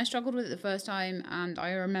nasty one. I struggled with it the first time, and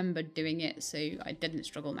I remembered doing it, so I didn't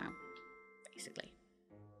struggle now, basically.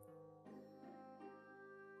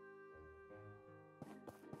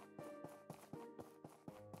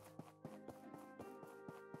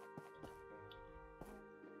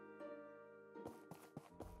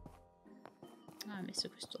 I missed a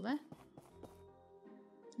crystal there.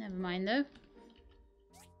 Never mind though.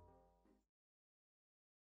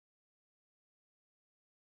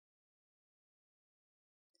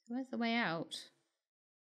 Where's the way out?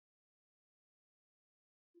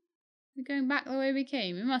 We're going back the way we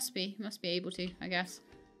came. We must be able to, I guess.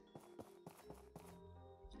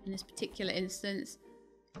 In this particular instance.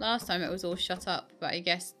 Last time it was all shut up, but I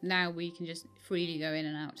guess now we can just freely go in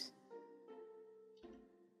and out.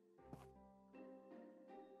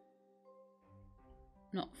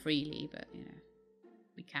 Not freely, but, you know,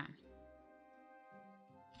 we can.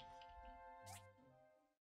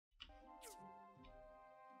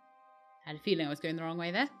 I had a feeling I was going the wrong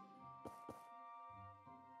way there.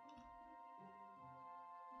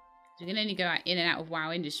 So we can only go in and out of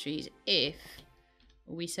WoW Industries if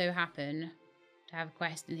we so happen to have a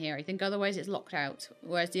quest in here. I think otherwise it's locked out.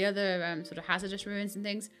 Whereas the other sort of hazardous ruins and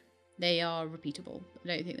things, they are repeatable. I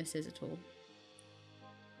don't think this is at all.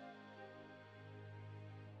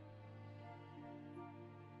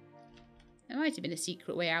 There might have been a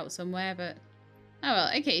secret way out somewhere, but... Oh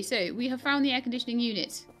well, okay, so we have found the air conditioning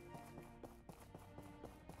unit.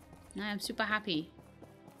 I am super happy.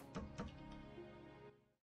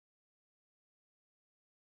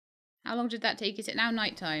 How long did that take? Is it now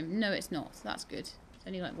nighttime? No, it's not. So that's good. It's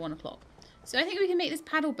only like 1 o'clock. So I think we can make this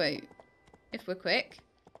paddle boat if we're quick.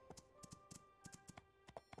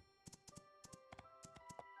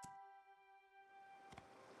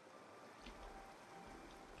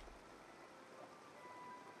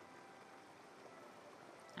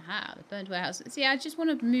 Aha, the burnt warehouse. See, I just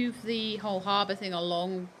want to move the whole harbour thing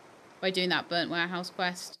along by doing that burnt warehouse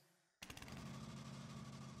quest.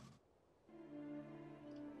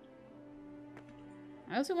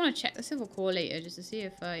 I also want to check the civil core later just to see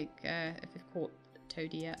if like if we've caught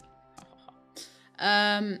Toadie yet.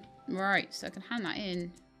 Right, so I can hand that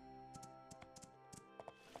in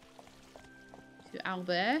to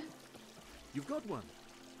Albert. You've got one.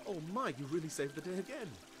 Oh my, you really saved the day again.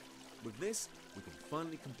 With this, we can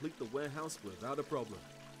finally complete the warehouse without a problem.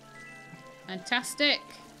 Fantastic.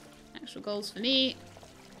 Extra goals for me.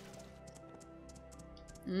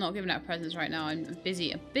 I'm not giving out presents right now. I'm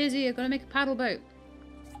busy. I'm busy. I've got to make a paddle boat.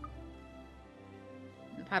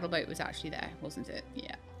 The paddle boat was actually there, wasn't it?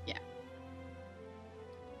 Yeah. Yeah.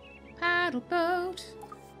 Paddle boat.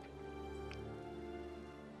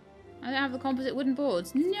 I don't have the composite wooden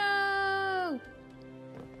boards. No!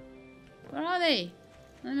 Where are they?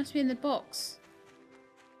 They must be in the box.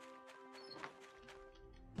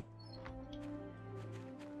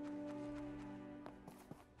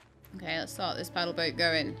 Okay, let's start this paddle boat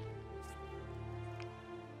going.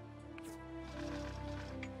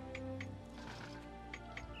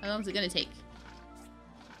 How long is it going to take?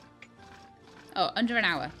 Oh, under an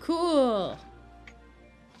hour. Cool!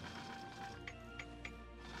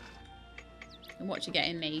 And watch it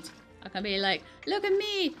getting made. I can be like, look at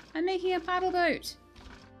me! I'm making a paddle boat!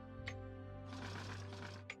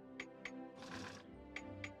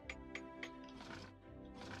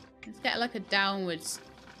 Let's get like a downwards.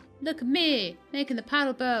 Look at me! Making the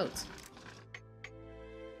paddle boat!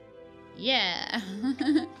 Yeah!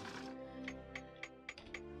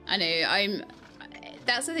 I know,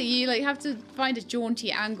 that's the thing, you like have to find a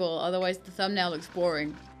jaunty angle, otherwise the thumbnail looks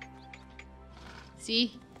boring.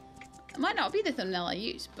 See? It might not be the thumbnail I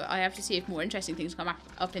use, but I have to see if more interesting things come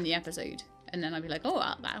up in the episode. And then I'll be like,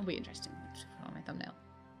 oh, that'll be interesting on my thumbnail.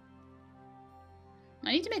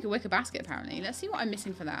 I need to make a wicker basket, apparently. Let's see what I'm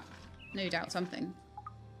missing for that. No doubt something.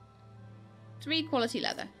 3 quality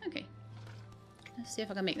leather. Okay. Let's see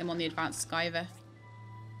if I can make them on the advanced skiver.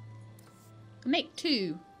 I'll make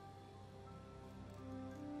 2.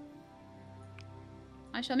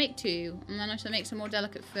 I shall make 2, and then I shall make some more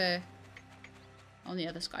delicate fur on the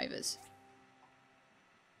other skivers.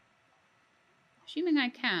 Assuming I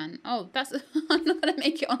can. Oh, that's... I'm not going to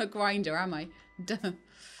make it on a grinder, am I? Duh.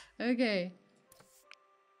 Okay.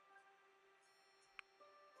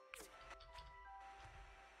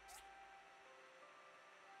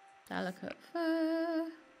 Delicate fur.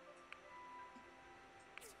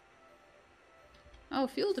 Oh,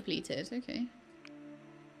 fuel depleted. Okay.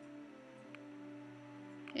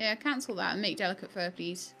 Yeah, cancel that and make delicate fur,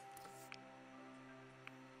 please.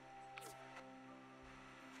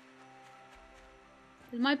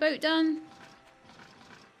 Is my boat done?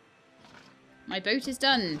 My boat is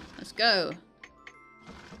done. Let's go.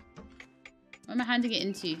 Where am I handing it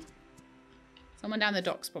into? Someone down the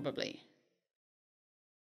docks, probably.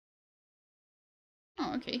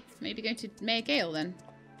 Oh, okay. Maybe going to Mayor Gale, then.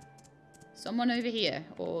 Someone over here.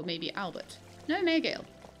 Or maybe Albert. No, Mayor Gale.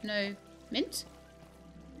 No. Mint?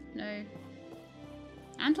 No.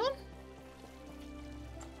 Anton?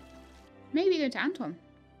 Maybe go to Anton.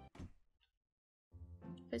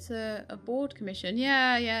 It's a board commission.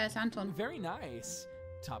 Yeah, it's Anton. Very nice.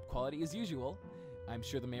 Top quality as usual. I'm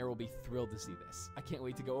sure the mayor will be thrilled to see this. I can't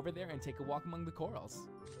wait to go over there and take a walk among the corals.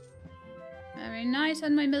 Very nice,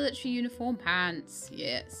 and my military uniform pants.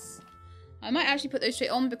 Yes. I might actually put those straight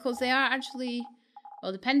on because they are actually,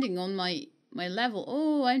 well, depending on my level.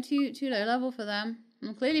 Oh, I'm too low level for them.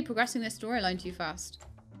 I'm clearly progressing this storyline too fast.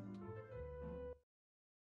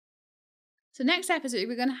 So next episode,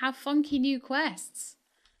 we're going to have funky new quests.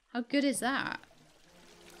 How good is that?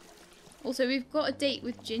 Also, we've got a date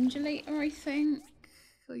with Ginger later, I think.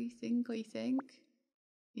 I think.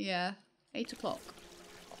 Yeah, 8 o'clock.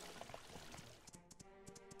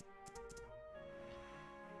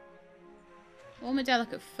 All my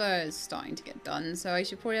delicate fur is starting to get done, so I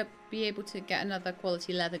should probably be able to get another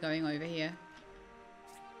quality leather going over here.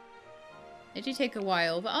 They do take a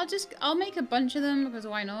while, but I'll make a bunch of them because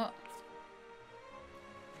why not?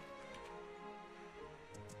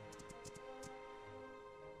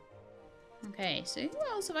 Okay, so who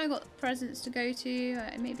else have I got presents to go to?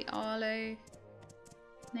 Maybe Arlo.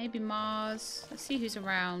 Maybe Mars. Let's see who's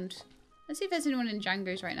around. Let's see if there's anyone in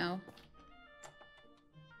Django's right now.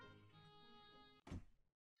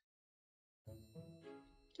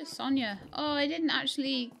 Just Sonia. Oh, I didn't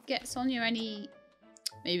actually get Sonia any...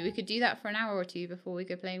 Maybe we could do that for an hour or two before we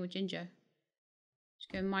go playing with Ginger.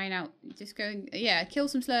 Just go mine out. Just go... Yeah, kill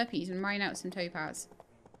some Slurpees and mine out some Topaz.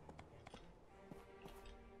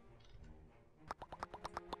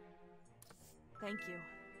 Thank you.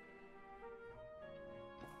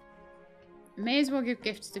 May as well give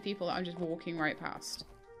gifts to people that I'm just walking right past.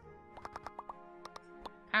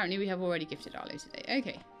 Apparently we have already gifted Arlo today.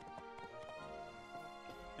 Okay.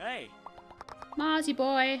 Hey! Marsy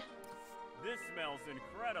boy! This smells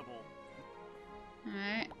incredible.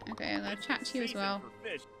 Alright, okay, I'm gonna chat to you as Season well. for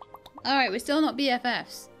fish. Alright, we're still not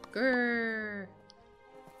BFFs. Grrr.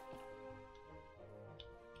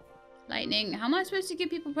 Lightning, how am I supposed to give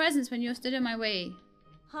people presents when you're stood in my way?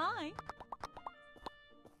 Hi.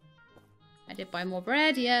 I did buy more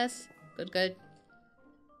bread, yes. Good, good.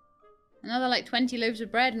 Another like 20 loaves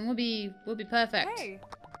of bread and we'll be perfect. Hey.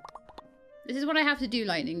 This is what I have to do,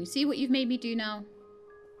 Lightning. You see what you've made me do now?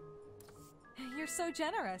 You're so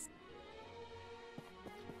generous.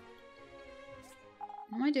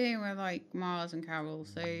 What am I doing with like Mars and Carol?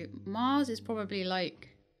 So Mars is probably like...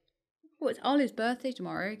 Oh, it's Arlo's birthday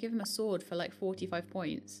tomorrow. Give him a sword for like 45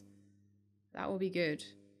 points. That will be good.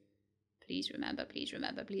 Please remember, please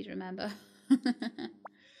remember, please remember.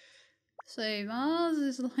 So Mars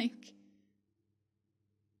is like...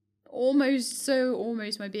 almost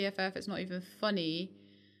my BFF. It's not even funny.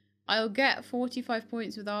 I'll get 45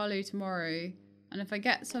 points with Arlo tomorrow. And if I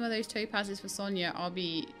get some of those topazes for Sonia, I'll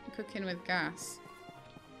be cooking with gas.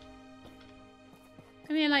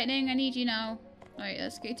 Come here, Lightning. I need you now. Right,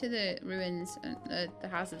 let's go to the ruins, the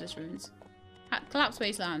hazardous ruins. Collapse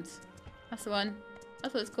wastelands. That's the one.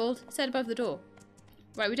 That's what it's called. It said above the door.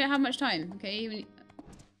 Right, we don't have much time. Okay, we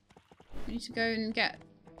need to go and get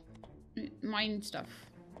mine stuff,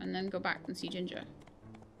 and then go back and see Ginger.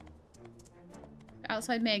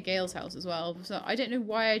 Outside Mayor Gale's house as well. So I don't know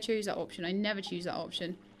why I chose that option. I never choose that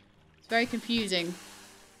option. It's very confusing.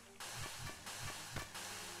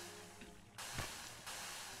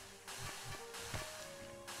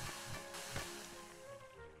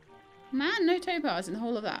 Man, no topaz in the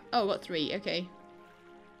whole of that. Oh, got 3. Okay.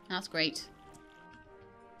 That's great.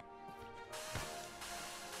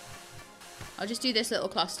 I'll just do this little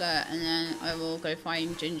cluster and then I will go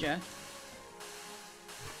find Ginger.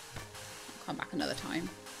 I'll come back another time.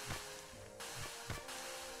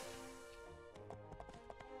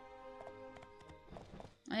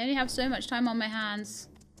 I only have so much time on my hands.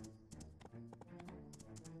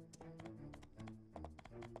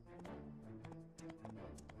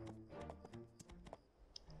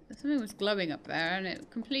 Something was glowing up there and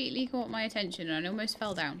it completely caught my attention and I almost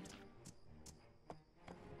fell down.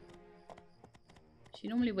 She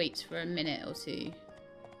normally waits for a minute or two.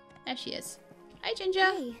 There she is. Hi,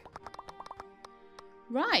 Ginger. Hey.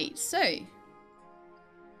 Right, so.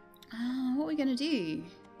 What are we going to do?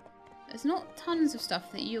 There's not tons of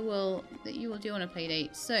stuff that you will do on a play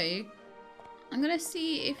date. So I'm gonna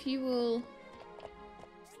see if you will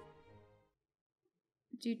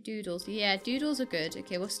do doodles. Yeah, doodles are good.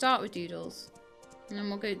 Okay, we'll start with doodles. And then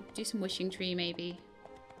we'll go do some wishing tree maybe.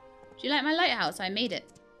 Do you like my lighthouse? I made it.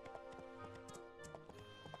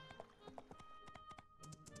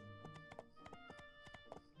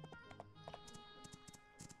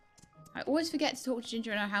 I always forget to talk to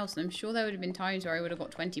Ginger in her house, and I'm sure there would have been times where I would have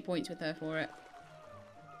got 20 points with her for it.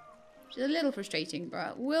 Which is a little frustrating,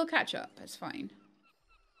 but we'll catch up. It's fine.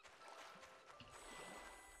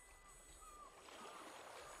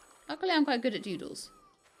 Luckily, I'm quite good at doodles.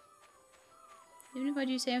 Even if I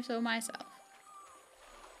do say so myself.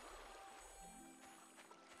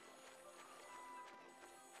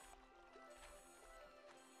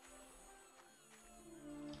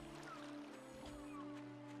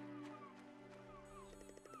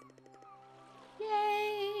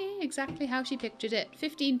 Yay! Exactly how she pictured it.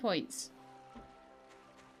 15 points.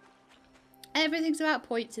 Everything's about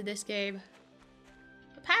points in this game.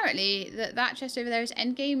 Apparently, that chest over there is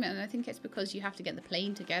endgame, and I think it's because you have to get the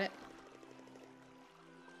plane to get it.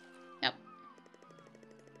 Yep.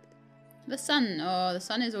 The sun. Oh, the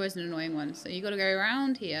sun is always an annoying one. So you got to go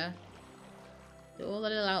around here. Do all the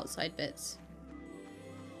little outside bits.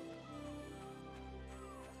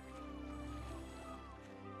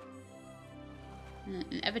 And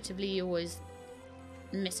inevitably, you always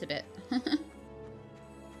miss a bit.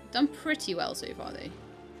 Done pretty well so far, though.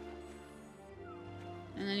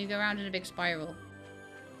 And then you go around in a big spiral.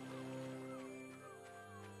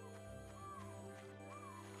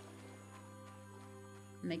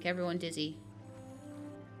 Make everyone dizzy.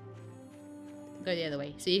 Go the other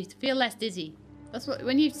way. So you feel less dizzy. That's what,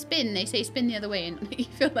 when you spin, they say spin the other way and you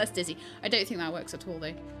feel less dizzy. I don't think that works at all,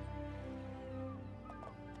 though.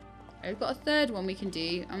 We've got a third one we can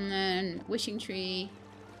do. And then wishing tree.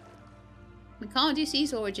 We can't do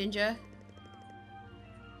seesaw with Ginger.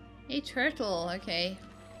 A turtle, okay.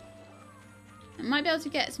 I might be able to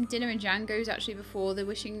get some dinner in Django's actually before the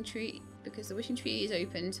wishing tree, because the wishing tree is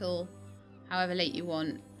open till however late you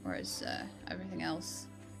want, whereas everything else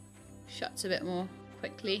shuts a bit more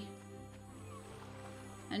quickly.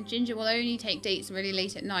 And Ginger will only take dates really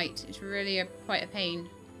late at night. It's really quite a pain.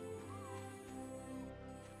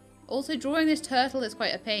 Also, drawing this turtle is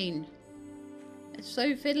quite a pain. It's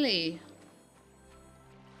so fiddly.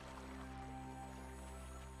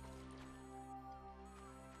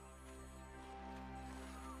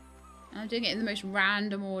 I'm doing it in the most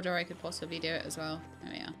random order I could possibly do it as well.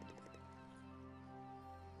 There we are.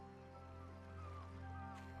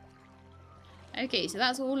 Okay, so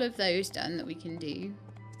that's all of those done that we can do.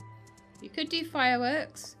 We could do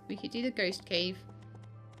fireworks. We could do the ghost cave.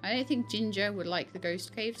 I don't think Ginger would like the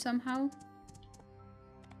ghost cave somehow.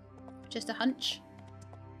 Just a hunch.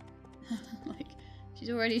 Like,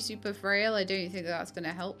 she's already super frail. I don't think that's going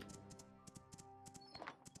to help.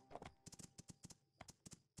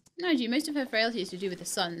 No, gee, most of her frailty is to do with the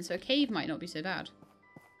sun, so a cave might not be so bad.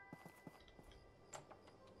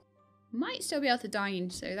 Might still be able to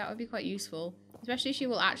dine, so that would be quite useful. Especially if she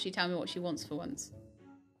will actually tell me what she wants for once.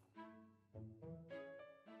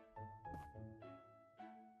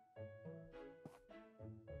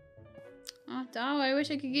 Oh, Dawa, I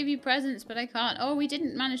wish I could give you presents, but I can't. Oh, we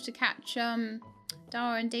didn't manage to catch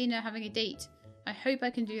Dawa and Dana having a date. I hope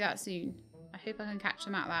I can do that soon. I hope I can catch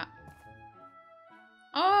them at that.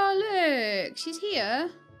 Oh, look! She's here.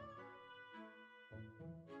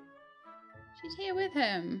 She's here with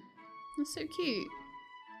him. That's so cute.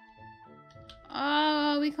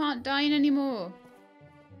 Oh, we can't dine anymore.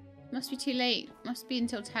 Must be too late. Must be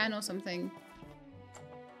until 10 or something.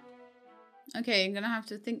 Okay, I'm gonna have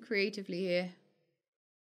to think creatively here.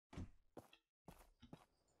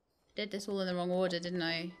 Did this all in the wrong order, didn't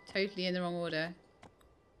I? Totally in the wrong order.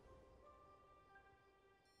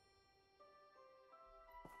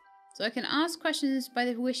 So I can ask questions by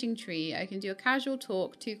the wishing tree. I can do a casual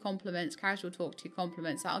talk, 2 compliments, casual talk, 2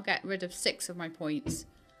 compliments. That'll get rid of 6 of my points.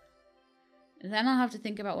 And then I'll have to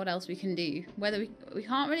think about what else we can do. Whether we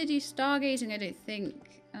can't really do stargazing, I don't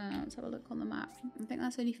think. Let's have a look on the map. I think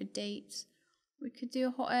that's only for dates. We could do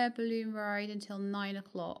a hot air balloon ride until 9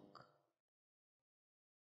 o'clock.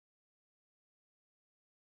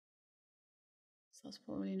 So that's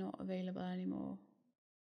probably not available anymore.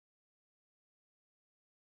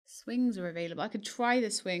 Swings are available. I could try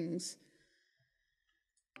the swings.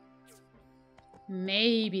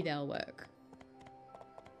 Maybe they'll work.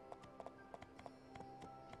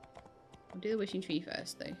 I'll do the wishing tree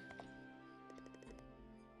first, though.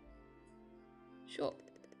 Sure.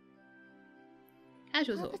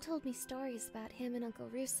 Casual Papa talk. told me stories about him and Uncle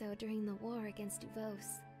Russo during the war against Uvos.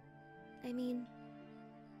 I mean,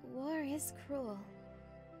 war is cruel,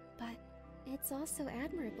 but it's also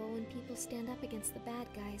admirable when people stand up against the bad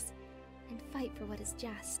guys and fight for what is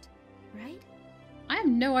just, right? I have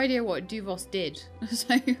no idea what Duvos did,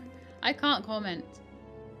 so I can't comment.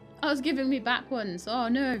 Oh, it's giving me back ones. Oh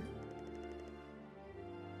no.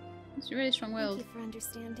 It's really strong-willed. Thank you for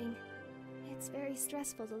understanding. It's very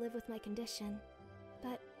stressful to live with my condition,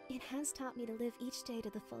 but it has taught me to live each day to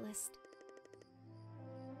the fullest.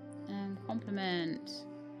 Compliment.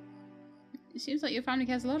 It seems like your family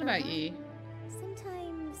cares a lot about you.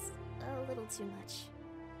 Sometimes a little too much.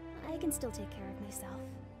 I can still take care of myself.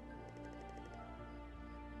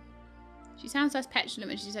 She sounds less petulant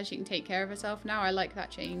when she says she can take care of herself now. I like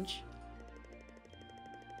that change.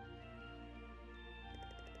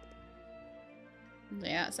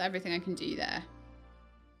 Yeah, that's everything I can do there.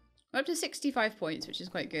 We're up to 65 points, which is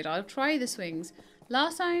quite good. I'll try the swings.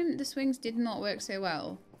 Last time, the swings did not work so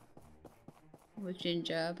well with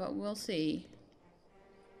Ginger, but we'll see.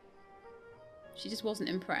 She just wasn't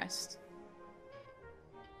impressed.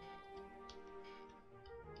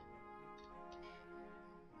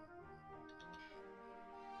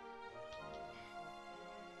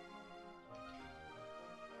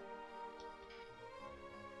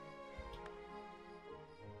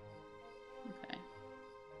 Okay.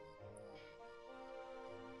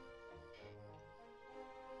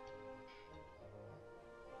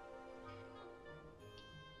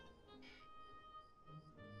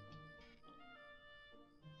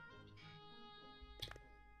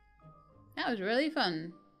 That was really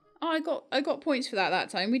fun. Oh, I got points for that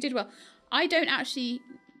time. We did well. I don't actually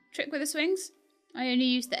trick with the swings. I only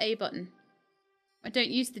use the A button. I don't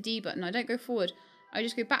use the D button. I don't go forward. I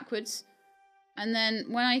just go backwards. And then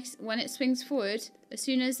when it swings forward, as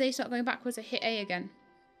soon as they start going backwards, I hit A again.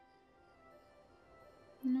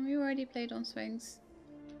 No, we already played on swings.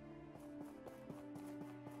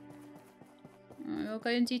 We'll go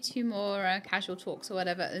and do 2 more casual talks or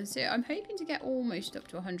whatever. And so I'm hoping to get almost up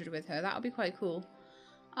to 100 with her. That'll be quite cool.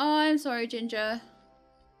 Oh, I'm sorry, Ginger.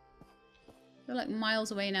 You're like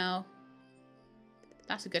miles away now.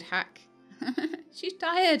 That's a good hack. She's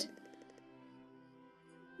tired.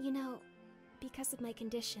 You know, because of my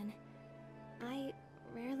condition, I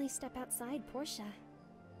rarely step outside Portia.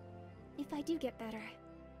 If I do get better,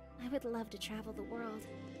 I would love to travel the world.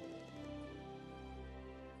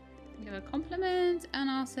 Give a compliment, and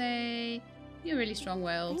I'll say you're really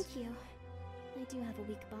strong-willed. Thank you. I do have a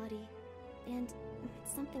weak body, and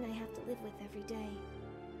it's something I have to live with every day.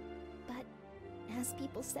 But, as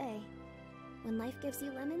people say, when life gives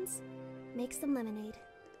you lemons, make some lemonade.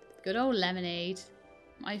 Good old lemonade.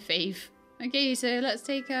 My fave. Okay, so let's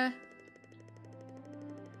take a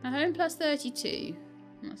home plus 32.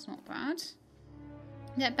 That's not bad.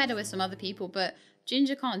 Get better with some other people, but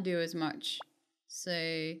Ginger can't do as much. So,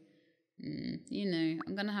 you know,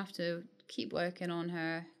 I'm going to have to keep working on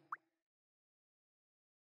her.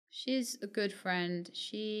 She's a good friend.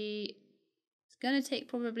 She's going to take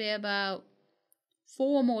probably about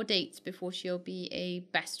 4 more dates before she'll be a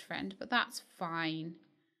best friend, but that's fine.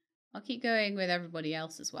 I'll keep going with everybody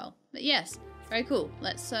else as well. But yes, very cool.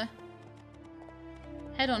 Let's head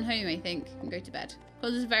on home, I think, and go to bed.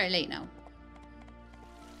 Because it's very late now.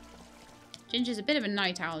 Ginger's a bit of a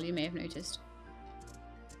night owl, you may have noticed.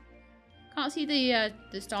 Can't see the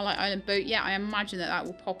Starlight Island boat yet. I imagine that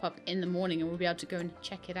will pop up in the morning and we'll be able to go and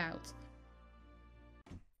check it out.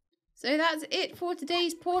 So that's it for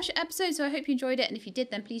today's Portia episode. So I hope you enjoyed it. And if you did,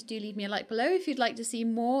 then please do leave me a like below. If you'd like to see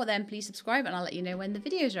more, then please subscribe and I'll let you know when the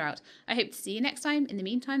videos are out. I hope to see you next time. In the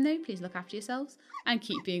meantime, though, please look after yourselves and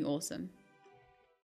keep being awesome.